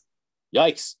 Mm-hmm.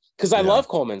 yikes. Because I Yeah. love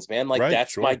Coleman's, man. Like Right.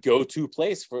 that's my Sure. go-to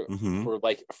place Mm-hmm. for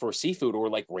like for seafood or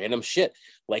like random shit,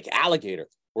 like alligator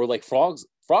or like frog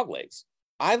legs.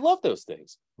 I love those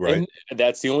things. Right. And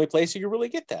that's the only place you can really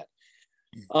get that.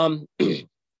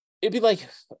 It'd be like,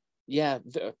 yeah,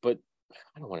 but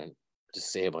I don't want to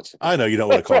just say a bunch of I know you don't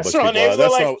want to call a bunch of restaurant people names, out.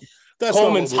 but like That's not what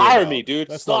Coleman's we're hire me, about. dude.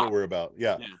 That's not what Stop. we're about.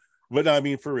 Yeah. Yeah. But I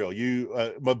mean, for real,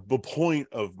 you. But the point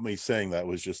of me saying that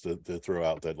was just to throw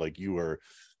out that like you're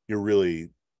really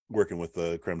working with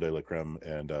the creme de la creme,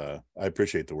 and I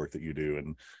appreciate the work that you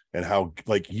do, and how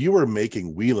like you are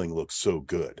making Wheeling look so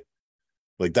good.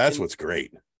 Like that's And what's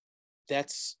great.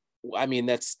 that's, I mean,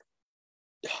 that's,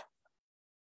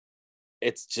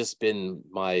 it's just been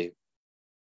my,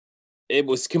 it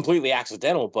was completely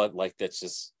accidental, but like that's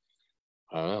just,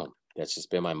 I don't know. That's just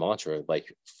been my mantra,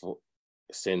 like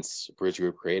since Bridge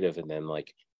Group Creative, and then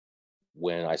like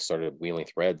when I started Wheeling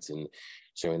Threads and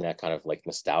showing that kind of like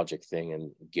nostalgic thing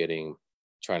and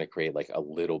trying to create like a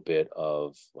little bit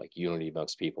of like unity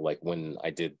amongst people. Like when I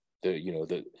did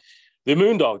the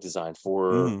Moondog design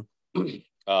for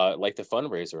Mm-hmm. like the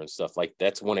fundraiser and stuff, like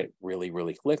that's when it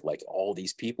really clicked. Like all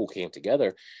these people came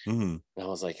together, Mm-hmm. and I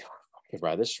was like, I could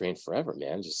ride this train forever,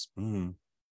 man. Just Mm-hmm.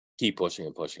 keep pushing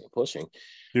and pushing and pushing.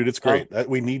 Dude, it's Um, great.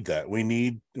 We need that. We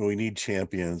need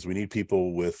champions. We need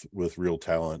people with real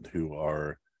talent who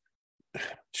are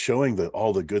showing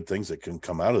all the good things that can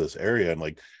come out of this area. And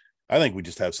like I think we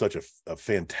just have such a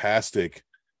fantastic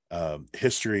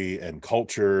history and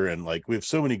culture, and like we have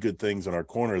so many good things in our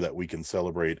corner that we can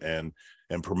celebrate and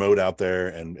promote out there,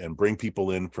 and bring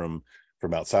people in from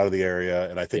outside of the area.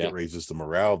 And I think it yeah, raises the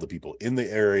morale of the people in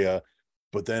the area.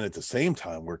 But then at the same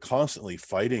time, we're constantly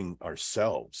fighting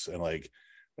ourselves, and like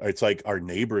it's like our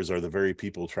neighbors are the very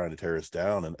people trying to tear us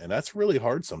down, and that's really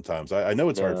hard sometimes. I know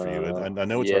it's hard for you, and I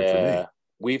know it's hard for yeah. me.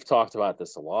 We've talked about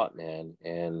this a lot, man,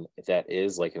 and that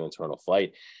is like an internal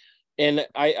fight. And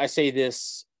I say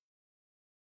this,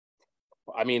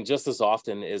 I mean, just as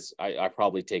often as I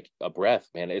probably take a breath,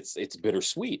 man. It's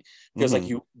bittersweet because like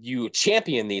Mm-hmm. you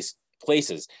champion these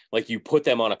places, like you put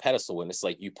them on a pedestal, and it's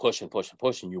like you push and push and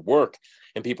push, and you work,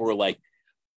 and people are like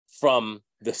from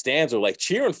the stands are like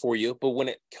cheering for you. But when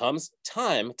it comes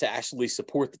time to actually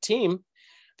support the team,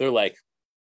 they're like,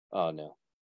 oh no,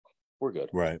 we're good.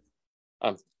 Right.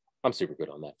 I'm I'm super good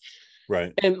on that.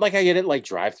 Right. And like I get it, like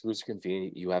drive-throughs are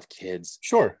convenient. You have kids.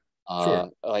 Sure. Sure.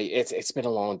 Like it's been a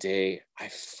long day. I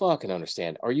fucking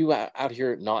understand. Are you out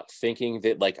here not thinking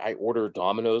that like I order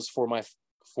Domino's for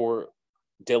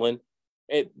Dylan,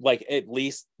 it like at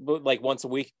least like once a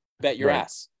week? Bet your Right.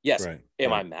 ass. Yes. Right.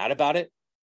 Am I Right. mad about it?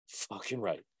 Fucking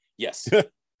right. Yes. You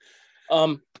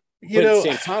But at the know,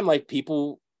 same time, like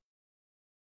people,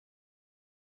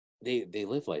 they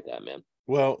live like that, man.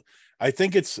 well, I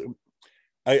think it's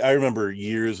I remember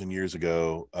years and years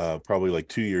ago, probably like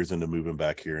 2 years into moving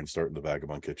back here and starting the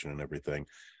Vagabond kitchen and everything.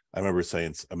 I remember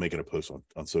saying, I'm making a post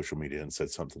on social media and said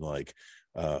something like,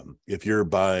 if you're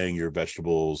buying your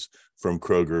vegetables from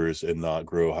Kroger's and not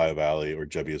Grow High Valley or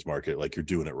Jebbia's Market, like you're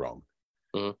doing it wrong.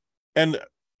 Mhm. And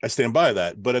I stand by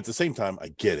that. But at the same time, I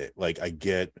get it. Like I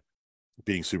get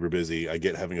being super busy. I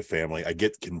get having a family. I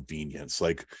get convenience.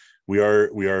 Like we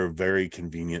are very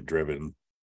convenient driven,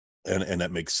 and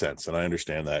that makes sense, and I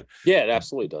understand that. Yeah, it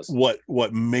absolutely does.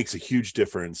 What makes a huge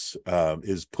difference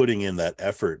is putting in that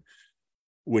effort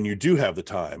when you do have the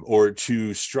time, or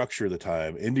to structure the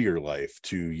time into your life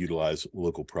to utilize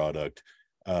local product.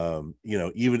 Even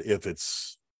if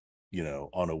it's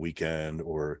on a weekend,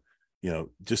 or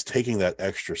just taking that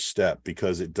extra step,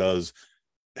 because it does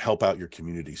help out your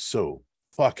community so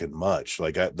fucking much.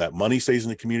 Like that money stays in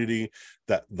the community,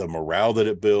 that the morale that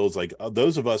it builds. Like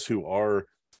those of us who are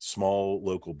small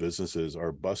local businesses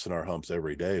are busting our humps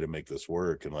every day to make this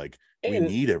work, and like we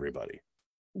need everybody.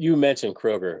 You mentioned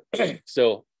Kroger.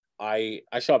 So I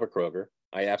shop at Kroger.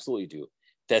 I absolutely do.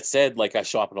 That said, like I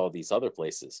shop at all these other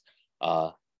places.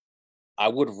 I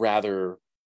would rather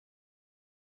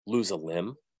lose a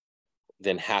limb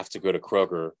than have to go to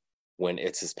Kroger when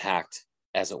it's as packed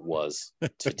as it was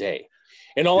today.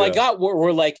 And all I got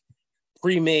were like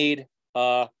pre-made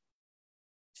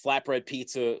flatbread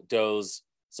pizza doughs,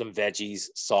 some veggies,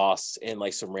 sauce, and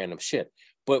like some random shit.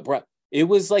 But bro, it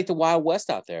was like the Wild West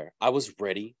out there. I was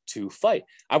ready to fight.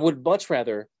 I would much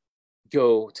rather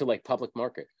go to like Public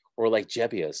Market or like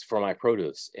Jebbia's for my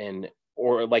produce, and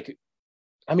or like,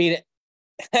 I mean,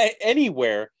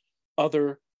 anywhere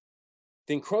other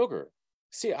than Kroger.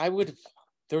 See, I would.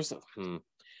 There's a.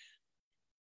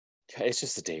 It's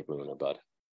just a day ruiner, bud.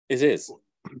 It is,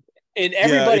 and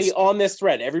everybody on this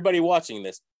thread, everybody watching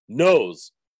this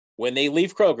knows when they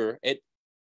leave Kroger at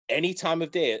any time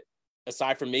of day,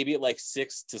 aside from maybe at like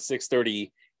 6 to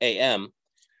 6:30 a.m.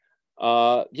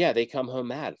 They come home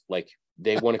mad, like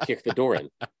they want to kick the door in.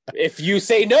 If you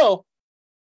say no,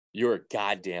 you're a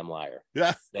goddamn liar.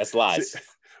 Yeah, that's lies. See,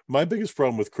 my biggest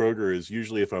problem with Kroger is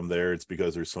usually if I'm there, it's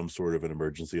because there's some sort of an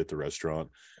emergency at the restaurant,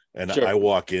 and I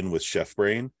walk in with chef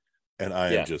brain, and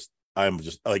I'm just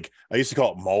like, I used to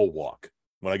call it mall walk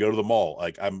when I go to the mall.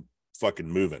 Like I'm fucking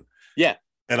moving. Yeah.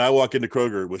 And I walk into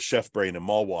Kroger with chef brain and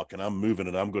mall walk, and I'm moving,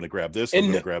 and I'm going to grab this, I'm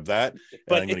going to grab that.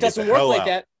 But it doesn't work like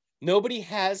that. Nobody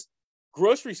has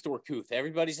grocery store couth.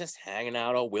 Everybody's just hanging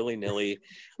out all willy-nilly.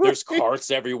 There's carts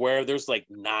everywhere. There's like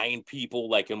 9 people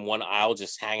like in one aisle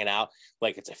just hanging out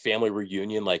like it's a family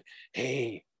reunion. Like,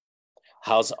 hey,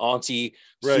 how's Auntie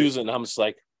Susan? I'm just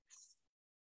like,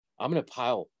 I'm gonna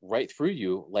pile right through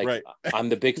you, like I'm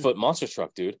the Bigfoot monster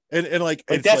truck, dude. And like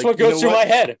that's what goes through my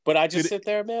head. But I just sit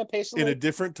there, man, patiently. In a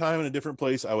different time, in a different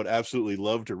place, I would absolutely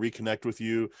love to reconnect with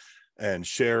you and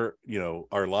share,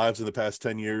 our lives in the past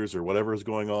 10 years or whatever is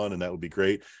going on, and that would be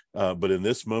great. But in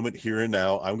this moment, here and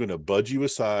now, I'm going to budge you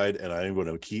aside, and I'm going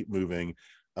to keep moving.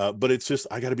 But it's just,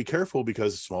 I got to be careful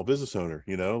because small business owner,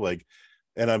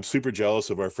 and I'm super jealous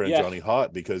of our friend Johnny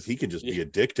Hott, because he can just be a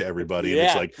dick to everybody. And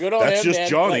it's like, that's just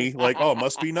Johnny. Like, oh,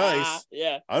 must be nice.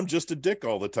 I'm just a dick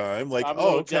all the time. Like, I'm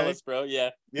okay. Jealous, bro.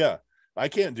 Yeah. I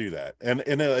can't do that. And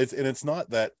it's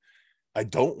not that I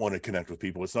don't want to connect with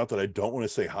people. It's not that I don't want to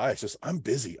say hi. It's just, I'm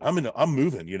busy. I'm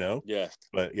moving, Yeah.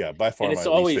 But yeah, by far my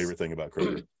least favorite thing about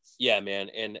Kroger. Yeah, man.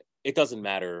 And it doesn't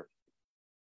matter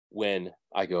when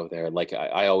I go there. Like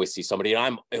I always see somebody, and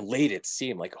I'm elated to see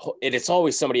him. Like, and it's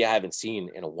always somebody I haven't seen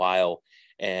in a while,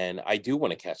 and I do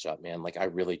want to catch up, man. Like I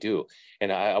really do, and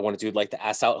I want to do like the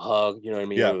ass out hug. You know what I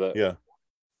mean?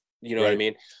 You know what I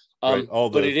mean?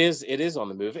 But it is on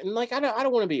the move, and like I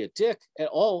don't want to be a dick at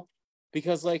all,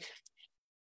 because like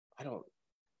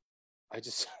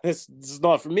this is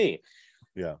not for me.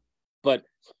 Yeah. But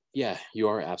yeah, you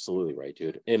are absolutely right,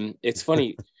 dude. And it's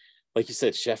funny. Like you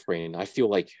said, chef brain. I feel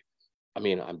like, I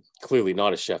mean, I'm clearly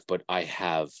not a chef, but I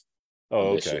have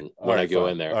a mission when I go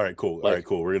in there. All right, cool. All right,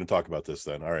 cool. We're going to talk about this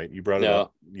then. All right, you brought it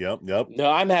up. Yep.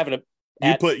 No, I'm having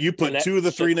you put 2 of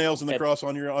the 3 nails in the cross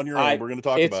on your own. We're going to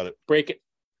talk about it. Break it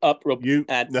up.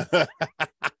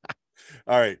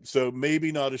 All right, so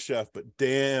maybe not a chef, but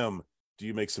damn, do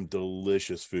you make some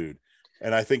delicious food?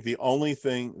 And I think the only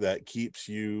thing that keeps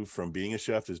you from being a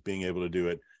chef is being able to do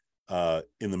it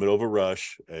in the middle of a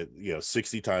rush,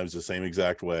 60 times the same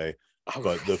exact way.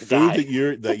 But the food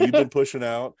that you've been pushing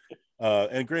out,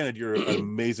 and granted, you're an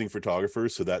amazing photographer,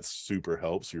 so that super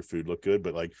helps your food look good.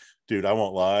 But like, dude, I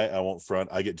won't lie, I won't front.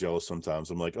 I get jealous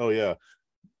sometimes. I'm like, oh yeah,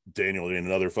 Daniel in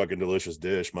another fucking delicious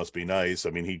dish, must be nice.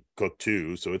 I mean, he cooked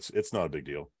too, so it's not a big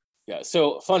deal. Yeah.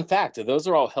 So fun fact, those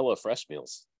are all HelloFresh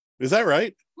meals. Is that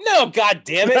right? No, god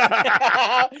damn it.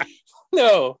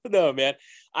 No, man.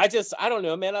 I don't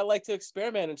know, man. I like to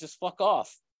experiment and just fuck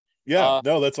off. Yeah,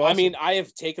 no, that's awesome. I mean, I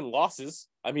have taken losses.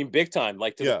 I mean, big time,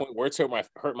 like to the point where it's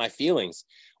hurt my feelings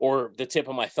or the tip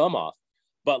of my thumb off.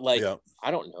 But like,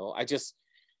 I don't know.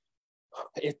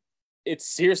 It's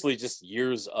seriously just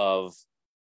years of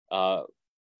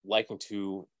liking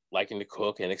to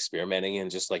cook and experimenting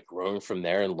and just like growing from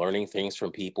there and learning things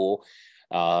from people.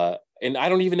 And I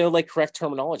don't even know like correct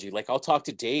terminology. Like I'll talk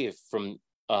to Dave from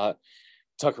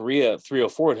Tuckeria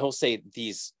 304, and he'll say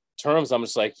these terms. I'm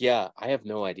just like, yeah, I have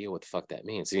no idea what the fuck that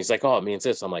means. And he's like, oh, it means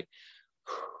this. I'm like,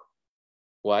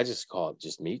 well, I just call it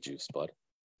just meat juice, bud.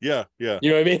 Yeah. You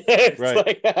know what I mean? Right.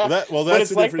 Like, that's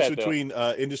the difference between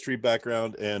industry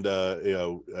background and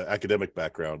academic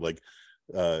background. Like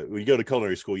when you go to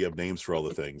culinary school, you have names for all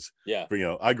the things. Yeah.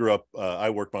 For, I grew up, I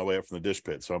worked my way up from the dish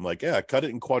pit. So I'm like, yeah, cut it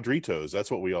in quadritos. That's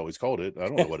what we always called it. I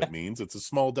don't know what it means. It's a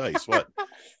small dice. What?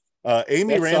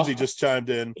 Amy That's Ramsey all. just chimed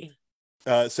in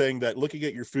saying that looking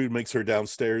at your food makes her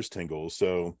downstairs tingle.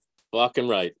 So Fucking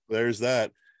right. there's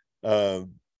that.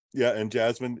 Yeah, and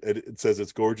Jasmine, it says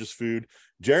it's gorgeous food.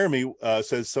 Jeremy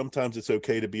says sometimes it's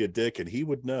okay to be a dick, and he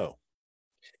would know.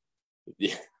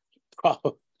 Yeah.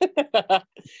 Probably.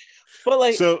 But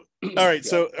like, so all right,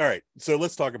 so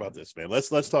let's talk about this, man. Let's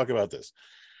talk about this.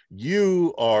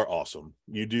 You are awesome.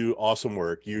 You do awesome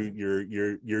work.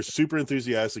 You're super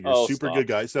enthusiastic. You're super good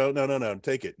guy. So no,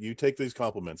 take it. You take these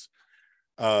compliments.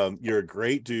 You're a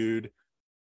great dude.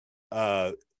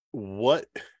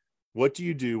 What do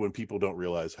you do when people don't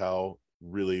realize how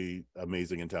really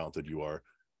amazing and talented you are?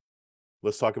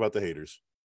 Let's talk about the haters.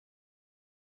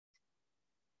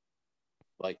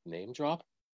 Like name drop?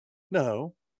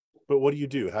 No, but what do you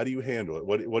do? How do you handle it?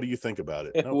 What do you think about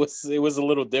it? It was a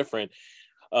little different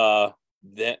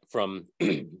then from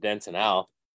then to now.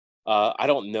 I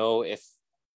don't know if,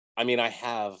 I mean, I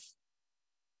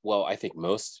think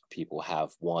most people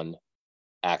have one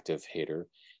active hater,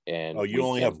 and you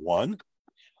only have one?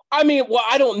 I mean, well,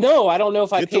 I don't know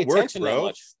if I pay attention that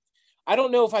much. I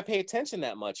don't know if I pay attention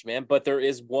that much, man, but there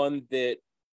is one that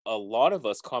a lot of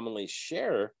us commonly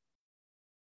share,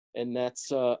 and that's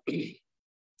well,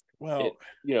 it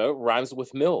rhymes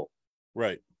with mill.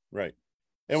 Right.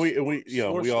 And we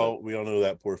all know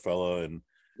that poor fella, and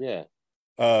yeah.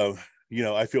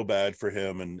 I feel bad for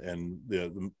him and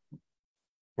the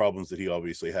problems that he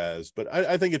obviously has, but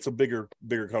I think it's a bigger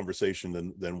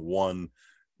conversation than one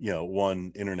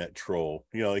internet troll.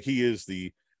 Like he is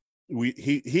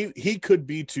he could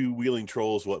be to Wheeling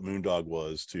Trolls what Moondog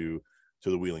was to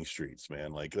the Wheeling Streets,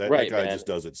 man. Like that guy just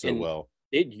does it so well.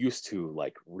 It used to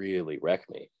like really wreck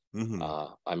me. Mm-hmm.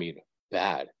 I mean,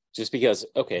 bad. Just because,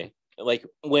 okay, like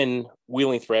when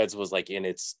Wheeling Threads was like doing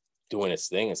its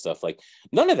thing and stuff, like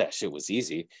none of that shit was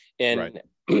easy, and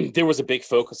there was a big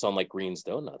focus on like Green's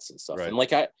Donuts and stuff, and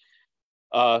like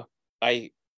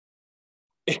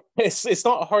it's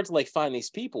not hard to like find these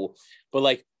people, but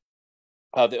like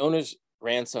the owner's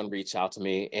grandson reached out to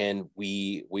me, and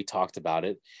we talked about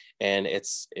it, and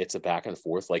it's a back and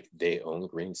forth. Like they own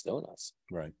Green's Donuts,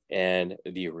 right? And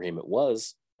the agreement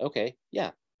was, okay,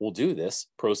 yeah, we'll do this.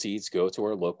 Proceeds go to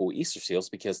our local Easter seals,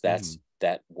 because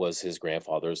that was his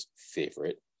grandfather's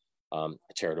favorite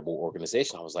charitable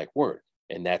organization. I was like, word.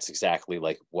 And that's exactly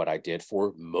like what I did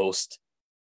for most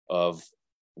of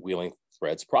Wheeling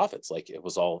Threads profits. Like it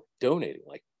was all donating,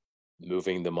 like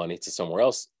moving the money to somewhere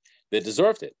else that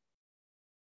deserved it.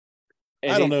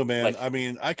 And I don't know, man. I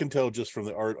mean, I can tell just from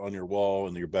the art on your wall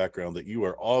and your background that you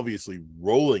are obviously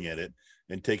rolling in it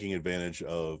and taking advantage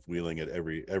of Wheeling at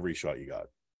every shot you got.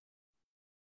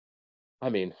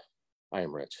 I mean, I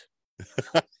am rich.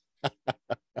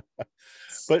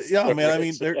 But yeah, man, I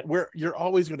mean, you're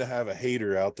always going to have a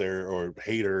hater out there, or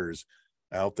haters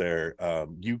out there.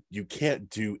 You can't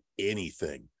do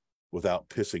anything without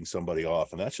pissing somebody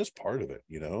off, and that's just part of it,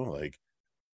 like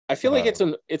I feel like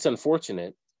it's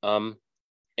unfortunate.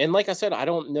 And like I said, I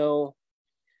don't know,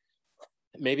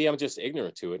 maybe I'm just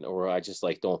ignorant to it, or I just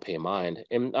like don't pay mind.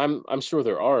 And I'm sure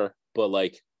there are, but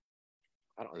like,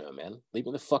 I don't know, man. Leave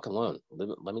me the fuck alone.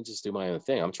 Let me just do my own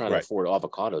thing. I'm trying to afford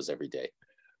avocados every day.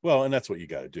 Well, and that's what you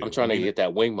got to do. I'm trying to get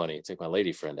that wing money and take my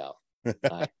lady friend out.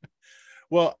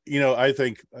 Well, I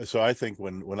think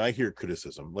when I hear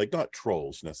criticism, like not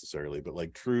trolls necessarily, but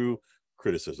like true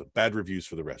criticism, bad reviews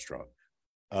for the restaurant,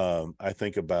 I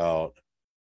think about,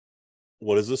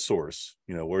 what is the source?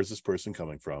 Where's this person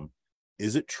coming from?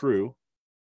 Is it true?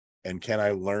 And can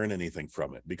I learn anything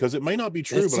from it? Because it might not be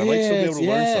true, but I might still be able to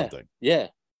learn something. Yeah.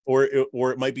 Or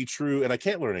it might be true and I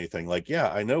can't learn anything. Like, yeah,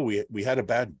 I know we had a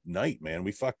bad night, man.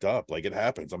 We fucked up. Like it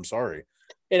happens. I'm sorry.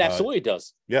 It absolutely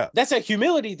does. Yeah. That's a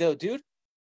humility though, dude.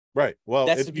 Right. Well,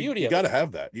 that's the beauty you of gotta it.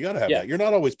 have that. You gotta have that. You're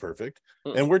not always perfect.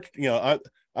 And we're,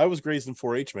 I was raised in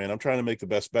 4-H, man. I'm trying to make the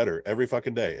best better every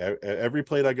fucking day. Every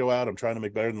plate I go out, I'm trying to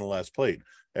make better than the last plate.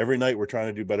 Every night we're trying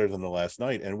to do better than the last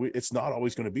night. And it's not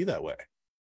always going to be that way.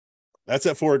 That's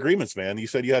at 4 Agreements, man. You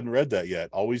said you hadn't read that yet.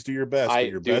 Always do your best, but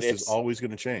your best is always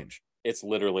going to change. It's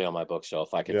literally on my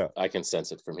bookshelf. I can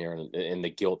sense it from here, and the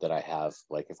guilt that I have.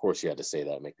 Like, of course, you had to say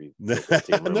that. Make me no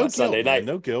guilt, Sunday night.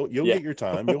 No guilt. You'll get your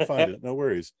time. You'll find it. No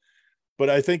worries. But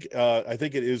I think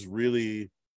it is really,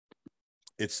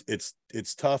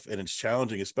 it's tough and it's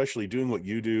challenging, especially doing what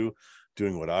you do,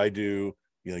 doing what I do.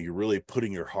 You're really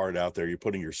putting your heart out there. You're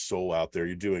putting your soul out there.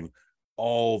 You're doing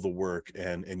all the work,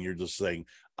 and you're just saying,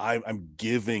 I'm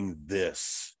giving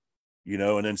this you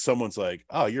know, and then someone's like,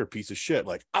 oh, you're a piece of shit.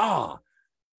 Like, man,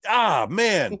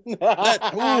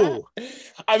 that, ooh,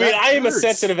 I mean, that I am a hurts.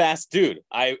 sensitive ass dude.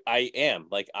 I am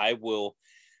like, I will.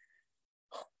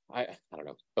 I don't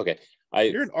know. Okay.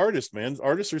 You're an artist, man.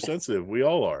 Artists are sensitive. We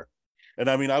all are. And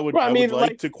I mean, I would mean,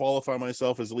 like to qualify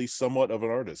myself as at least somewhat of an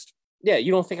artist. Yeah,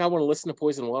 you don't think I want to listen to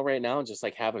Poison Well right now and just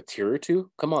like have a tear or two?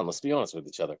 Come on, let's be honest with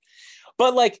each other.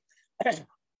 But like,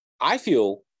 I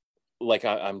feel like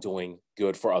I'm doing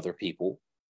good for other people.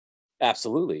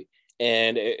 Absolutely.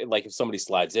 And like if somebody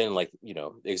slides in, like, you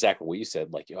know, exactly what you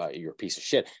said, like, you're a piece of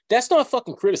shit. That's not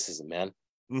fucking criticism, man.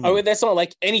 Mm-hmm. I mean, that's not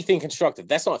like anything constructive.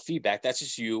 That's not feedback. That's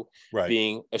just you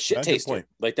being a shit That's taster.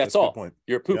 Like, that's all.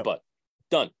 You're a poop butt.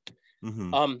 Done.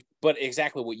 Mm-hmm. But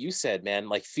exactly what you said, man,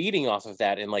 like feeding off of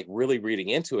that and like really reading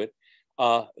into it,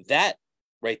 that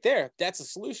right there, that's a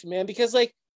solution, man, because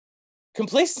like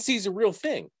complacency is a real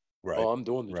thing. Right. Oh, I'm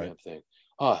doing the damn thing.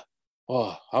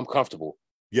 I'm comfortable.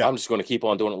 Yeah. I'm just going to keep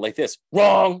on doing it like this.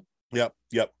 Wrong. Yep.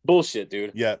 Bullshit,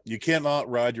 dude. Yeah. You cannot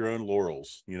ride your own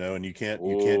laurels, you know, and you can't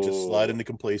just slide into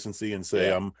complacency and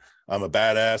say, I'm a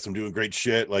badass. I'm doing great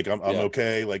shit. Like I'm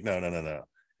okay. Like, no.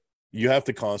 You have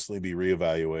to constantly be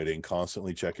reevaluating,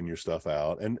 constantly checking your stuff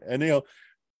out. And, you know,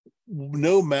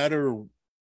 no matter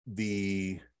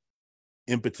the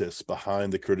impetus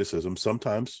behind the criticism,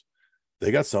 sometimes they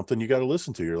got something you got to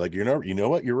listen to. You're like, you know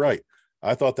what? You're right.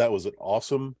 I thought that was an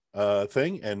awesome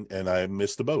thing. And I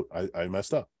missed the boat. I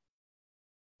messed up.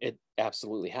 It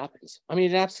absolutely happens. I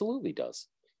mean, it absolutely does.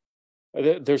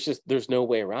 There's no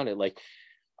way around it. Like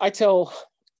I tell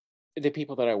the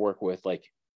people that I work with, like,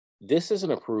 this isn't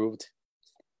approved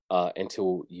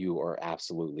until you are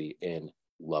absolutely in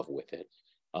love with it.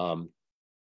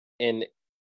 And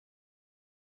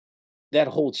that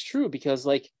holds true because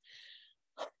like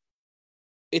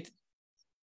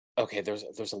okay,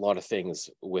 there's a lot of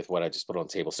things with what I just put on the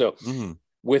table. So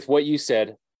with what you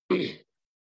said,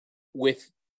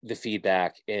 with the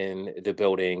feedback and the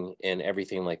building and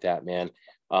everything like that, man,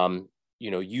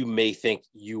 you know, you may think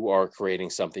you are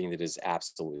creating something that is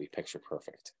absolutely picture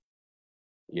perfect.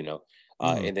 You know,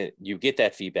 and then you get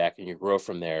that feedback and you grow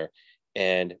from there.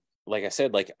 And like I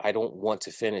said, like, I don't want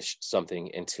to finish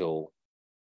something until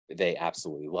they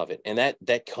absolutely love it. And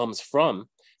that comes from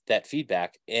that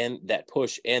feedback and that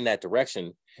push and that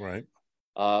direction. Right.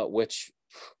 Which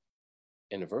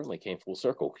inadvertently came full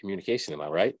circle. Communication, am I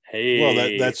right? Hey.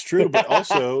 Well, that's true. But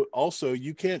also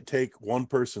you can't take one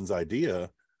person's idea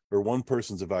or one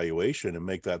person's evaluation and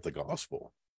make that the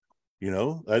gospel. You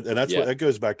know, and that's what that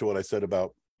goes back to what I said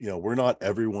about, you know, we're not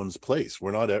everyone's place.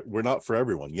 We're not for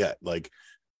everyone yet. Like,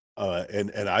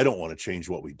 and I don't want to change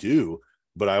what we do,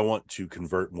 but I want to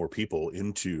convert more people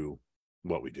into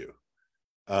what we do.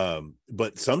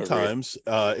 But sometimes,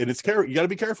 and it's you got to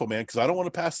be careful, man, because I don't want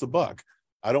to pass the buck.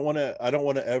 I don't want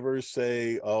to ever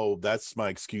say, oh, that's my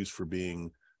excuse for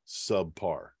being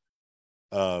subpar.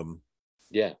 But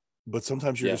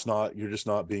sometimes you're just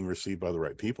not being received by the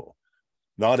right people.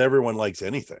 Not everyone likes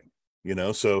anything, you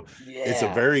know, so it's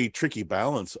a very tricky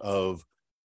balance of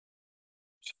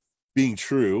being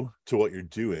true to what you're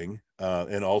doing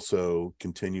and also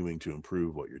continuing to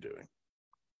improve what you're doing.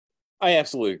 I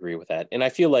absolutely agree with that. And I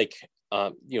feel like,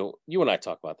 you know, you and I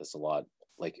talk about this a lot.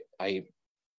 Like, I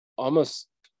almost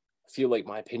feel like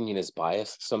my opinion is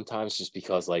biased sometimes just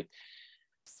because, like,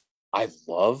 I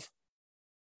love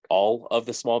all of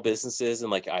the small businesses and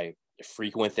like I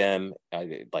frequent them,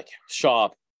 I like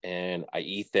shop and I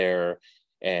eat there,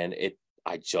 and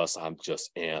I'm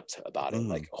just amped about it.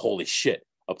 Like, holy shit,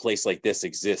 a place like this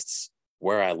exists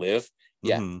where I live.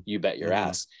 Yeah, you bet your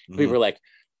ass. People are like,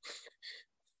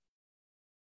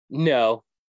 no,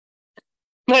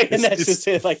 like, and that's just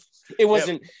it. Like, it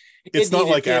wasn't. It's not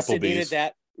like this, Applebee's. It needed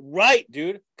that. Right,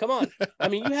 dude. Come on. I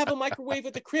mean, you have a microwave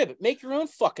at the crib. Make your own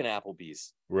fucking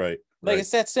Applebee's. Right. Like, it's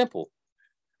that simple.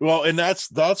 Well, and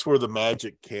that's where the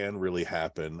magic can really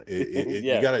happen.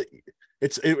 You gotta.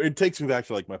 It takes me back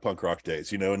to like my punk rock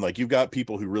days, you know, and like you've got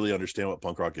people who really understand what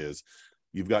punk rock is.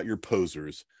 You've got your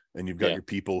posers, and you've got your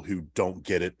people who don't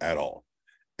get it at all.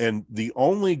 And the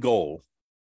only goal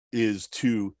is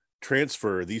to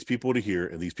transfer these people to here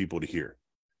and these people to here.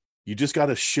 You just got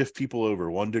to shift people over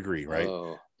 1 degree, right?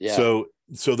 Oh, yeah. So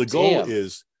the goal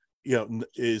is, you know,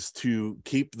 is to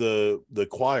keep the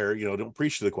choir, you know, don't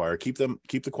preach to the choir, keep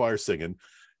the choir singing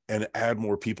and add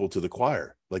more people to the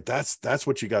choir. Like that's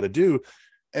what you got to do.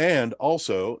 And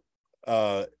also,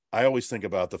 I always think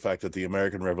about the fact that the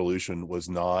American Revolution was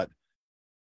not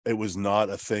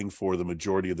a thing for the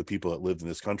majority of the people that lived in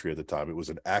this country at the time. It was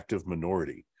an active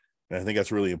minority. And I think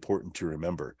that's really important to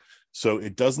remember. So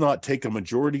it does not take a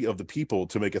majority of the people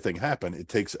to make a thing happen. It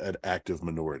takes an active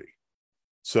minority.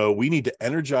 So we need to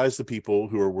energize the people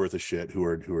who are worth a shit, who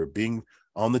are being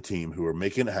on the team, who are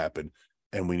making it happen,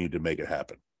 and we need to make it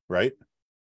happen, right?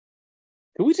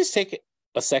 Can we just take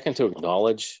a second to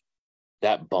acknowledge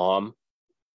that bomb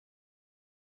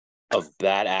of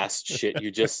badass shit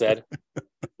you just said?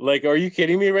 Like, are you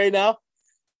kidding me right now?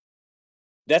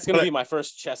 That's going to be my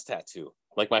first chest tattoo.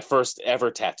 Like my first ever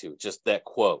tattoo. Just that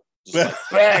quote. Just like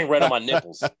bang right on my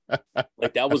nipples.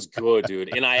 Like that was good,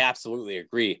 dude. And I absolutely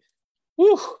agree.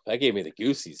 Whew, that gave me the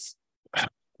goosies.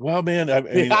 Well, man,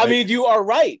 I mean, you are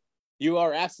right. You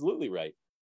are absolutely right.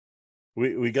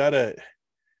 We gotta,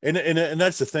 and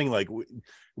that's the thing. Like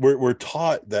we're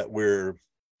taught that we're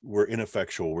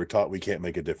ineffectual. We're taught we can't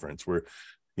make a difference.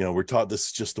 We're taught this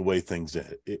is just the way things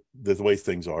the way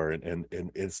things are, and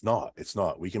it's not. It's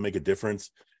not. We can make a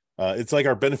difference. It's like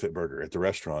our benefit burger at the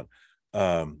restaurant.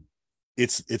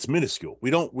 It's minuscule. We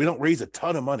don't raise a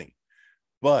ton of money,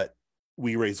 but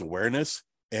we raise awareness,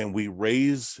 and we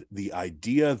raise the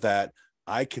idea that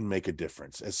I can make a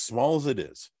difference, as small as it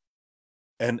is.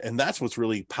 And that's what's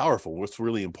really powerful, what's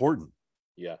really important.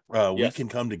 Yeah. We can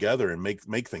come together and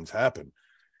make things happen.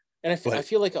 And I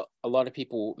feel like a lot of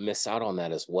people miss out on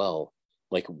that as well,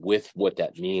 like with what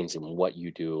that means and what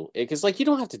you do. Because like you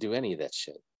don't have to do any of that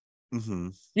shit. Mm-hmm.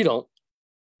 You don't.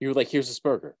 You're like, here's this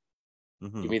burger.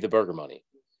 Mm-hmm. Give me the burger money.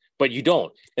 But you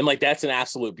don't. And like that's an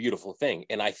absolute beautiful thing.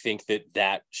 And I think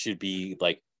that should be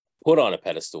like put on a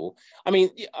pedestal. I mean,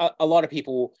 a lot of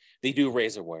people, they do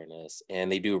raise awareness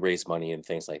and they do raise money and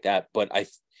things like that. But I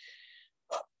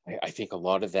think a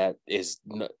lot of that is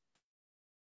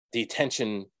the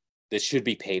attention that should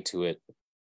be paid to it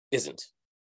isn't.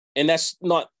 And that's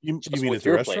not you mean at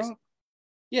the restaurant? Place.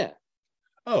 Yeah.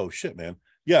 Oh shit, man.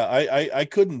 Yeah, I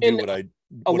couldn't do what I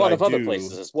a lot of other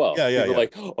places as well. Yeah.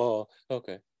 Like, oh,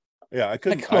 okay. Yeah, I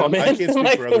couldn't. Like, come on, man. I can't speak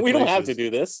like, for other we places, don't have to do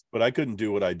this. But I couldn't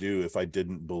do what I do if I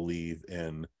didn't believe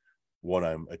in what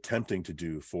I'm attempting to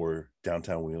do for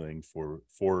downtown Wheeling,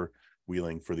 for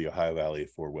Wheeling, for the Ohio Valley,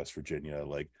 for West Virginia.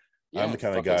 Like, I'm the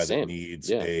kind of guy that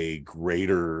needs a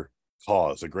greater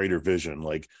cause, a greater vision.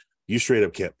 Like, you straight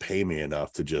up can't pay me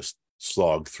enough to just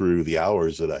slog through the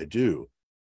hours that I do.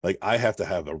 Like, I have to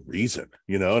have a reason,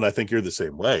 and I think you're the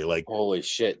same way. Like, holy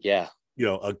shit, yeah.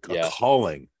 A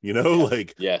calling,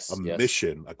 like a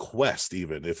mission, a quest,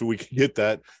 even if we can get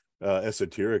that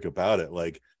esoteric about it.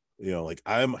 Like, like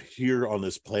I'm here on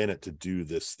this planet to do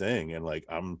this thing, and like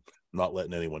I'm not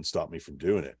letting anyone stop me from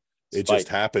doing it. It just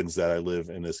happens that I live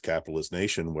in this capitalist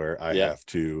nation where I have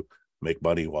to make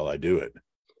money while I do it.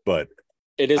 But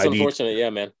it is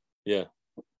unfortunate, man.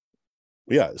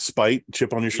 Spite,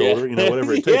 chip on your shoulder,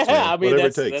 whatever it takes. Man. I mean, whatever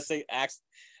it takes. That's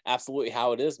absolutely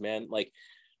how it is, man. Like,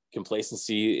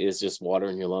 complacency is just water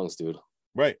in your lungs, dude.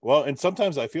 Right. Well, and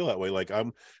sometimes I feel that way. Like,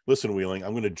 listen, Wheeling,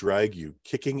 I'm going to drag you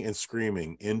kicking and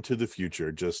screaming into the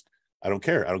future. Just, I don't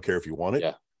care. I don't care if you want it.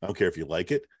 Yeah. I don't care if you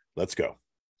like it. Let's go.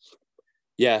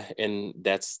 Yeah. And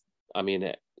that's, I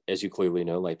mean, as you clearly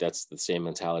know, like that's the same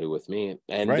mentality with me.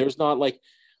 And there's not like,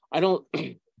 I don't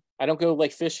go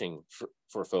like fishing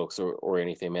for folks or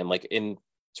anything, man. Like in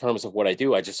terms of what I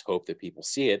do, I just hope that people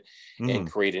see it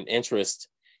and create an interest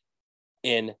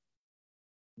in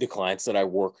the clients that I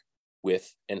work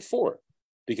with and for,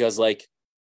 because like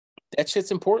that shit's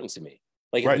important to me.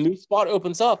 Like if a new spot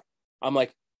opens up, I'm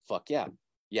like, fuck yeah,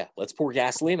 let's pour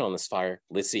gasoline on this fire.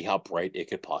 Let's see how bright it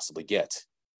could possibly get.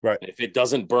 Right. And if it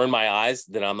doesn't burn my eyes,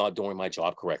 then I'm not doing my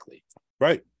job correctly.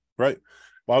 Right.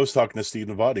 Well, I was talking to Steve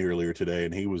Novotny earlier today,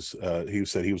 and he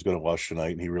said he was going to watch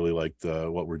tonight, and he really liked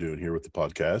what we're doing here with the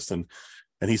podcast, and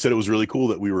he said it was really cool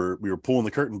that we were pulling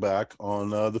the curtain back on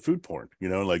the food porn.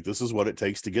 Like this is what it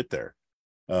takes to get there.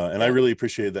 And I really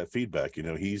appreciated that feedback.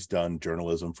 He's done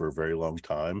journalism for a very long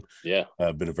time. Yeah.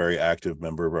 Been a very active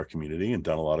member of our community and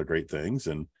done a lot of great things.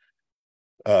 And,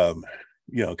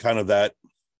 kind of that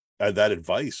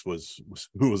advice was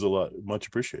much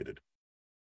appreciated.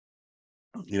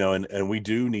 And we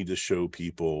do need to show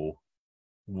people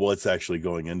what's actually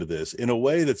going into this in a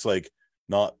way that's like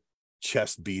not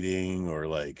chest beating or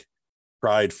like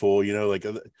prideful, one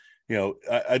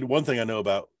thing I know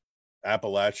about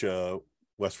Appalachia,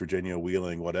 West Virginia,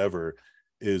 Wheeling, whatever,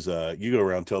 is you go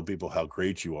around telling people how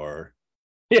great you are.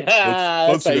 Yeah,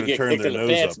 folks are going to turn their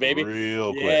nose up baby.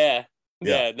 Real quick.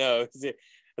 Yeah, no,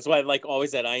 that's why I like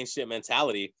always that iron shit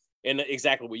mentality. And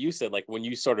exactly what you said, like when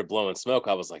you started blowing smoke,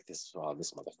 I was like, this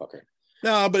motherfucker.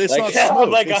 No, but it's not smoke.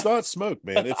 Like, it's not smoke,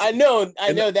 man. I know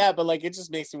that, but like it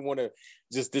just makes me want to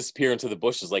just disappear into the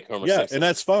bushes like Homer Simpson. And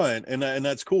that's fine, and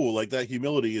that's cool. Like that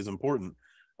humility is important,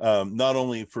 not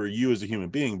only for you as a human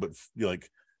being, but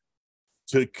like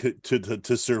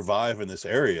to survive in this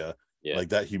area. Yeah. Like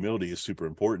that humility is super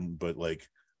important, but like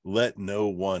let no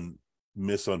one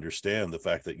misunderstand the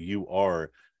fact that you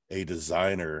are a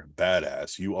designer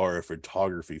badass. You are a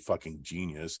photography fucking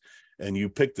genius, and you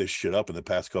picked this shit up in the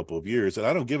past couple of years. And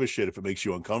I don't give a shit if it makes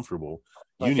you uncomfortable.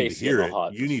 My You need to face is hear getting all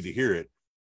it. hot. You need to hear it.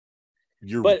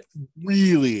 You're But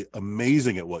really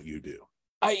amazing at what you do.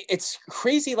 It's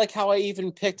crazy, like how I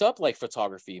even picked up like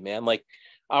photography, man. Like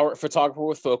our photographer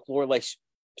with folklore, like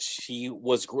she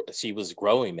was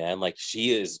growing, man. Like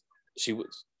she was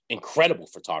incredible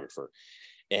photographer,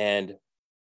 and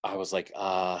I was like,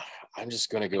 I'm just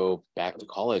gonna go back to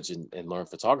college and learn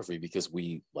photography because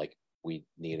we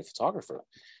need a photographer.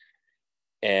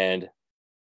 And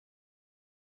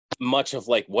much of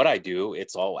like what I do,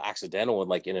 it's all accidental and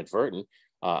like inadvertent.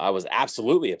 I was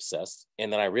absolutely obsessed,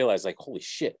 and then I realized, like, holy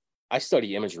shit, I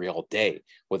study imagery all day,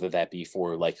 whether that be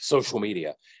for like social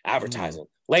media, advertising,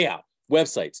 layout,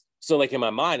 websites. So like in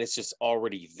my mind, it's just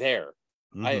already there.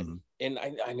 I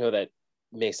know that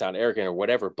may sound arrogant or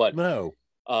whatever, but no,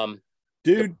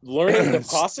 dude, learning the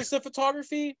process of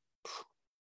photography,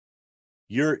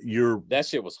 you're that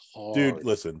shit was hard. Dude,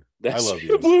 listen, that I love shit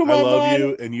you. blew my I love mind.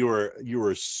 you, and you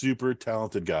are a super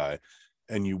talented guy,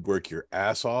 and you work your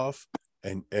ass off,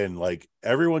 and like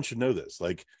everyone should know this.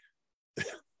 Like,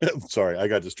 sorry, I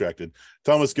got distracted.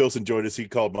 Thomas Gilson joined us. He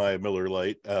called my Miller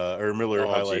Lite or Miller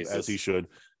High Life, as he should,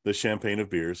 the champagne of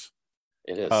beers.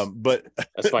 It is. But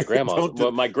that's my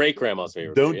grandma's, my great grandma's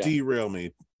favorite. Don't derail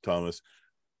me, Thomas.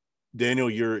 Daniel,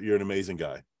 you're an amazing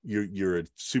guy. You're a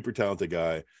super talented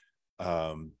guy.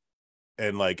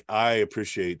 And like, I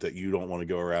appreciate that you don't want to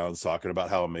go around talking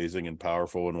about how amazing and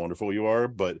powerful and wonderful you are,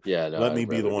 but yeah, no, let me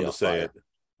be the one to say it.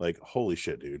 Like, holy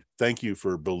shit, dude. Thank you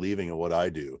for believing in what I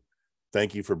do.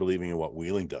 Thank you for believing in what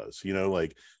Wheeling does. You know,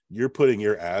 like you're putting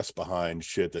your ass behind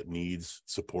shit that needs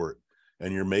support,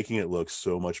 and you're making it look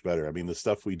so much better. I mean, the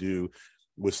stuff we do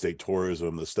with state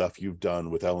tourism, the stuff you've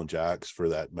done with Ellen Jacks for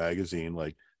that magazine,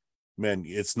 like, man,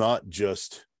 it's not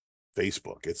just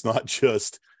Facebook. It's not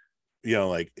just, you know,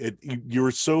 like you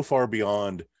were so far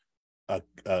beyond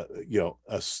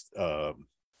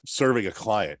serving a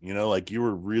client, you know, like you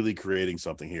were really creating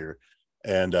something here.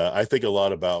 And I think a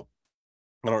lot about,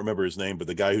 I don't remember his name, but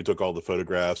the guy who took all the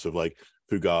photographs of like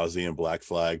Fugazi and Black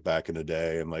Flag back in the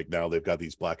day, and like now they've got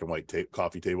these black and white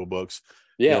coffee table books.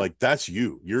 Yeah, you know, like that's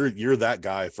you're that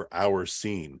guy for our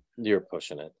scene. You're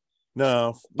pushing it.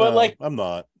 No, like I'm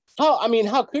not.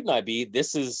 How couldn't I be?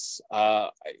 This is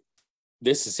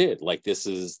it. Like this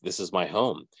is my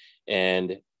home,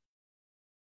 and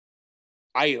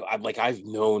I'm like, I've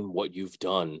known what you've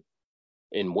done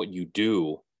and what you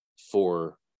do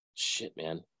for shit,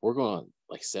 man. We're going on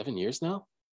like 7 years now,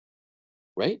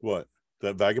 right? What,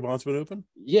 that Vagabond's been open?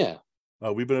 Yeah.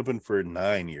 We've been open for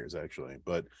 9 years actually,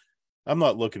 but I'm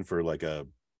not looking for like a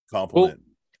compliment.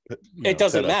 Well, it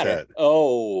doesn't matter.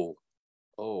 Oh,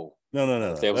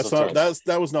 no.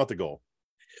 That was not the goal.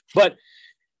 But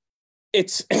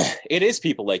it is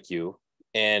people like you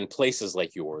and places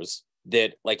like yours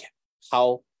that, like,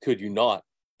 how could you not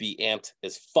be amped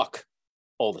as fuck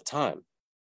all the time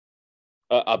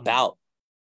about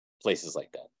places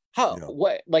like that?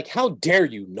 How dare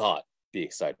you not be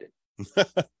excited?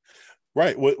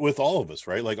 Right, with all of us,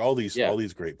 right? Like all these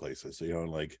great places, you know,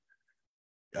 like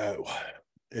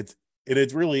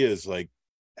it really is like,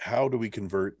 how do we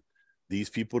convert these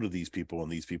people to these people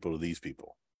and these people to these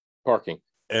people? Parking.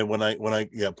 And when I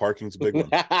parking's a big one.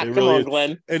 Come on,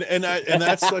 Glenn. And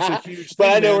that's such a huge thing. But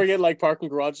I know we're getting like parking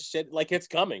garage shit. Like, it's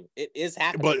coming. It is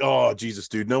happening. But oh Jesus,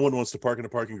 dude, no one wants to park in a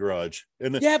parking garage.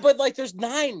 And but like there's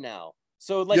 9 now.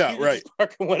 So like, you can just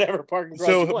park in whatever parking garage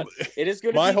you want. It is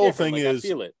good. My whole thing is, I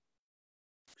feel it.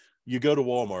 You go to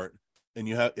Walmart and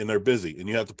they're busy and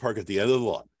you have to park at the end of the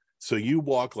lot. So you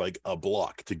walk like a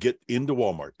block to get into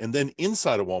Walmart, and then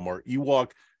inside of Walmart you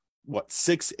walk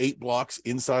 6-8 blocks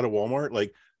inside of Walmart.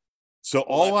 Like, so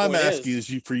all I'm asking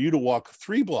is for you to walk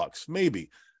 3 blocks maybe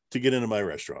to get into my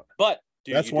restaurant. But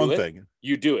that's one thing.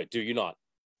 You do it, do you not?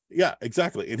 Yeah,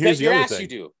 exactly. And here's the other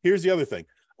thing. Here's the other thing.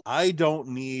 I don't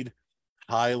need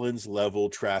Highlands level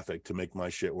traffic to make my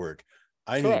shit work.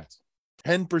 I need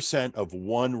 10% of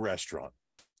one restaurant.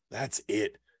 That's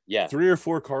it. Yeah. 3 or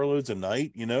 4 carloads a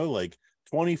night, you know, like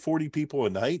 20-40 people a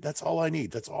night. That's all I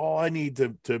need. That's all I need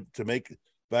to make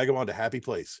Vagabond a happy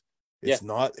place. It's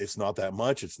not that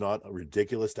much. It's not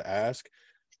ridiculous to ask,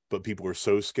 but people are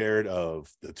so scared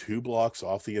of the 2 blocks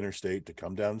off the interstate to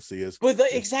come down and see us. But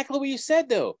exactly what you said,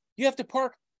 though. You have to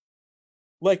park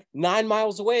like 9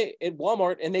 miles away at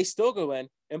Walmart, and they still go in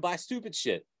and buy stupid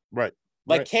shit. Right.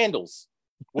 Like candles,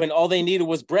 when all they needed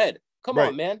was bread. Come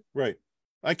on, man. Right.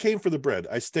 I came for the bread.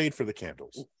 I stayed for the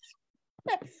candles.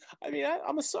 I mean,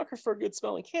 I'm a sucker for a good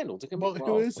smelling candle. Well,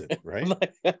 who isn't, right?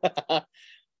 Like,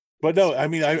 but no, I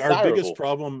mean, our biggest desirable.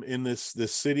 problem in this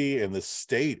city and this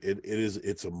state,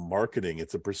 it's a marketing,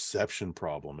 it's a perception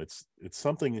problem. It's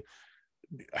something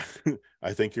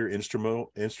I think you're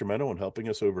instrumental in helping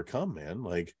us overcome, man.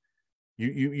 Like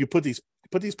you put these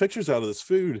pictures out of this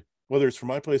food, whether it's from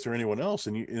my place or anyone else,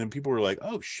 and people were like,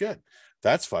 oh shit,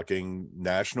 that's fucking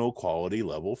national quality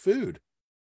level food.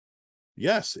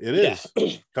 Yes, it is.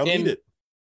 Come eat it.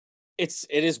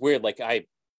 It is weird. Like I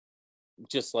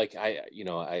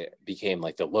became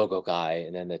like the logo guy,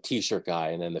 and then the t-shirt guy,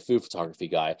 and then the food photography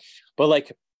guy. But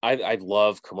like I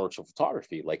love commercial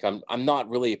photography. Like I'm not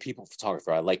really a people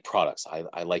photographer. I like products.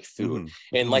 I like food.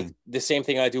 And like the same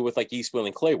thing I do with like East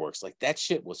Wheeling Clay Works. Like that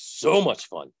shit was so much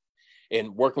fun.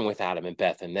 And working with Adam and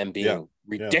Beth, and them being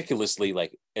ridiculously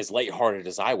like as lighthearted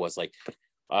as I was, like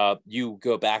you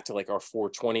go back to like our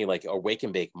 420 like a wake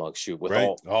and bake mug shoot with I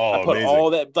put amazing.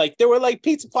 All that, like there were like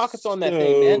pizza pockets on that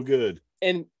thing, man. Good.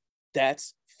 And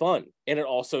that's fun, and it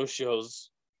also shows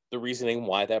the reasoning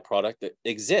why that product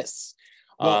exists.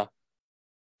 Well,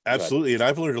 absolutely. And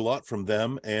I've learned a lot from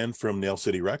them and from Nail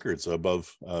City Records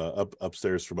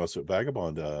upstairs from us at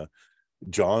Vagabond.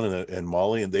 John and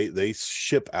Molly, and they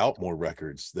ship out more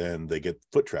records than they get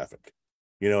foot traffic.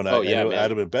 You know, and I know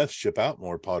Adam and Beth ship out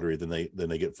more pottery than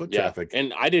they get foot traffic.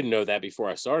 And I didn't know that before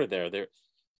I started there. They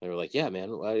were like, yeah,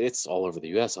 man, it's all over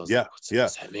the US. I was like,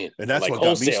 what's that mean? And that's like, what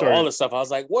got me started. All this stuff. I was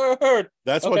like, word.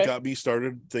 That's what got me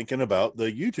started thinking about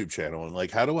the YouTube channel and like,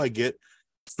 how do I get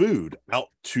food out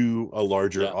to a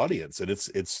larger audience? And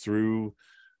it's through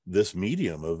this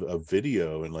medium of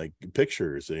video and like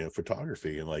pictures and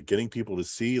photography, and like getting people to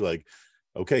see like,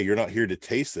 okay, you're not here to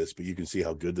taste this, but you can see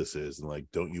how good this is. And like,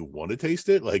 don't you want to taste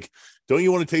it? Like, don't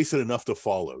you want to taste it enough to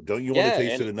follow? Don't you want to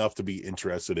taste it enough to be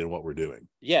interested in what we're doing?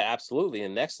 Yeah, absolutely.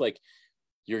 And next, like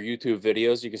your YouTube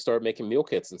videos, you can start making meal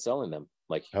kits and selling them.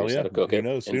 Like, here's how to cook it.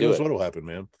 Who knows what'll happen,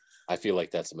 man? I feel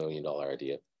like that's $1 million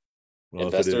idea. Well,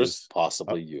 investors,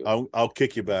 possibly you. I'll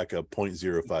kick you back a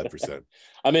 0.05%.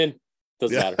 I'm in.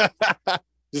 Doesn't matter.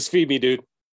 Just feed me, dude.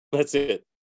 That's it.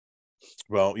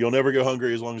 Well, you'll never go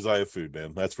hungry as long as I have food,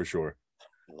 man. That's for sure.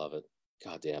 I love it.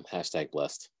 Goddamn.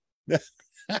 #blessed.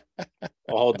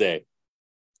 All day.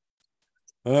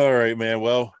 All right, man.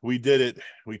 Well, we did it.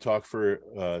 We talked for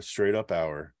a straight up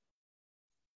hour.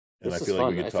 And this I feel like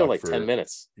we could I talk feel like for 10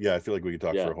 minutes. Yeah, I feel like we could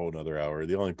talk for a whole nother hour.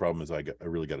 The only problem is I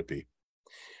really got to pee.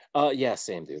 Yeah,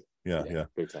 same, dude. Yeah.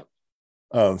 Big time.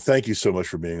 Thank you so much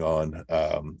for being on.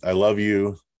 I love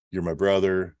you. You're my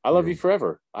brother. I love you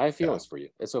forever. I have feelings for you.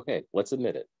 It's okay. Let's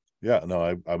admit it. Yeah,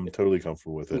 no, I'm totally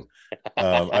comfortable with it.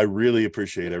 I really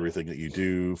appreciate everything that you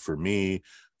do for me,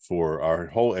 for our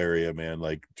whole area, man.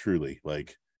 Like truly,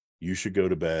 like you should go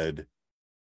to bed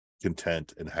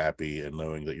content and happy and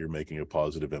knowing that you're making a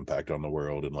positive impact on the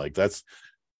world. And like,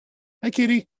 hi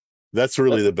kitty. That's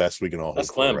really the best we can all hope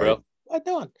for, Clem, right? Bro. What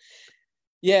doing?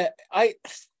 Yeah, I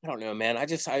don't know, man. I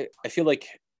feel like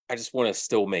I just want to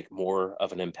still make more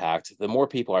of an impact. The more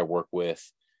people I work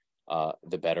with,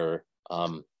 the better.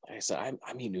 Like I said,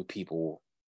 I meet new people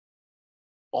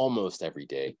almost every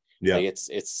day. Yeah, like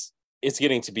it's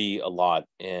getting to be a lot,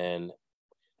 and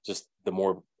just the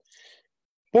more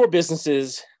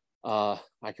businesses I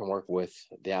can work with,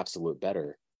 the absolute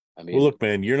better. I mean, well, look,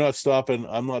 man, you're not stopping.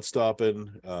 I'm not stopping.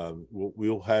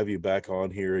 We'll have you back on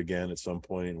here again at some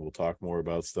point, and we'll talk more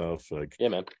about stuff. Like, yeah,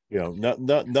 man. You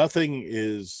know, nothing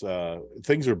is.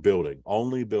 Things are building,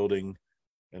 only building,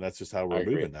 and that's just how we're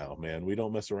moving now, man. We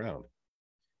don't mess around.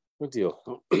 Good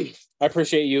deal. I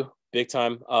appreciate you big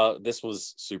time. This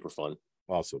was super fun.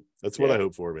 Awesome. That's what I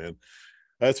hope for, man.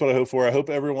 That's what I hope for. I hope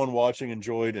everyone watching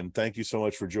enjoyed, and thank you so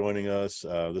much for joining us.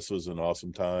 This was an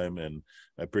awesome time, and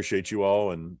I appreciate you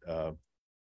all. And all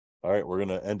right, we're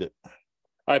going to end it. All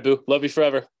right, boo. Love you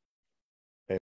forever.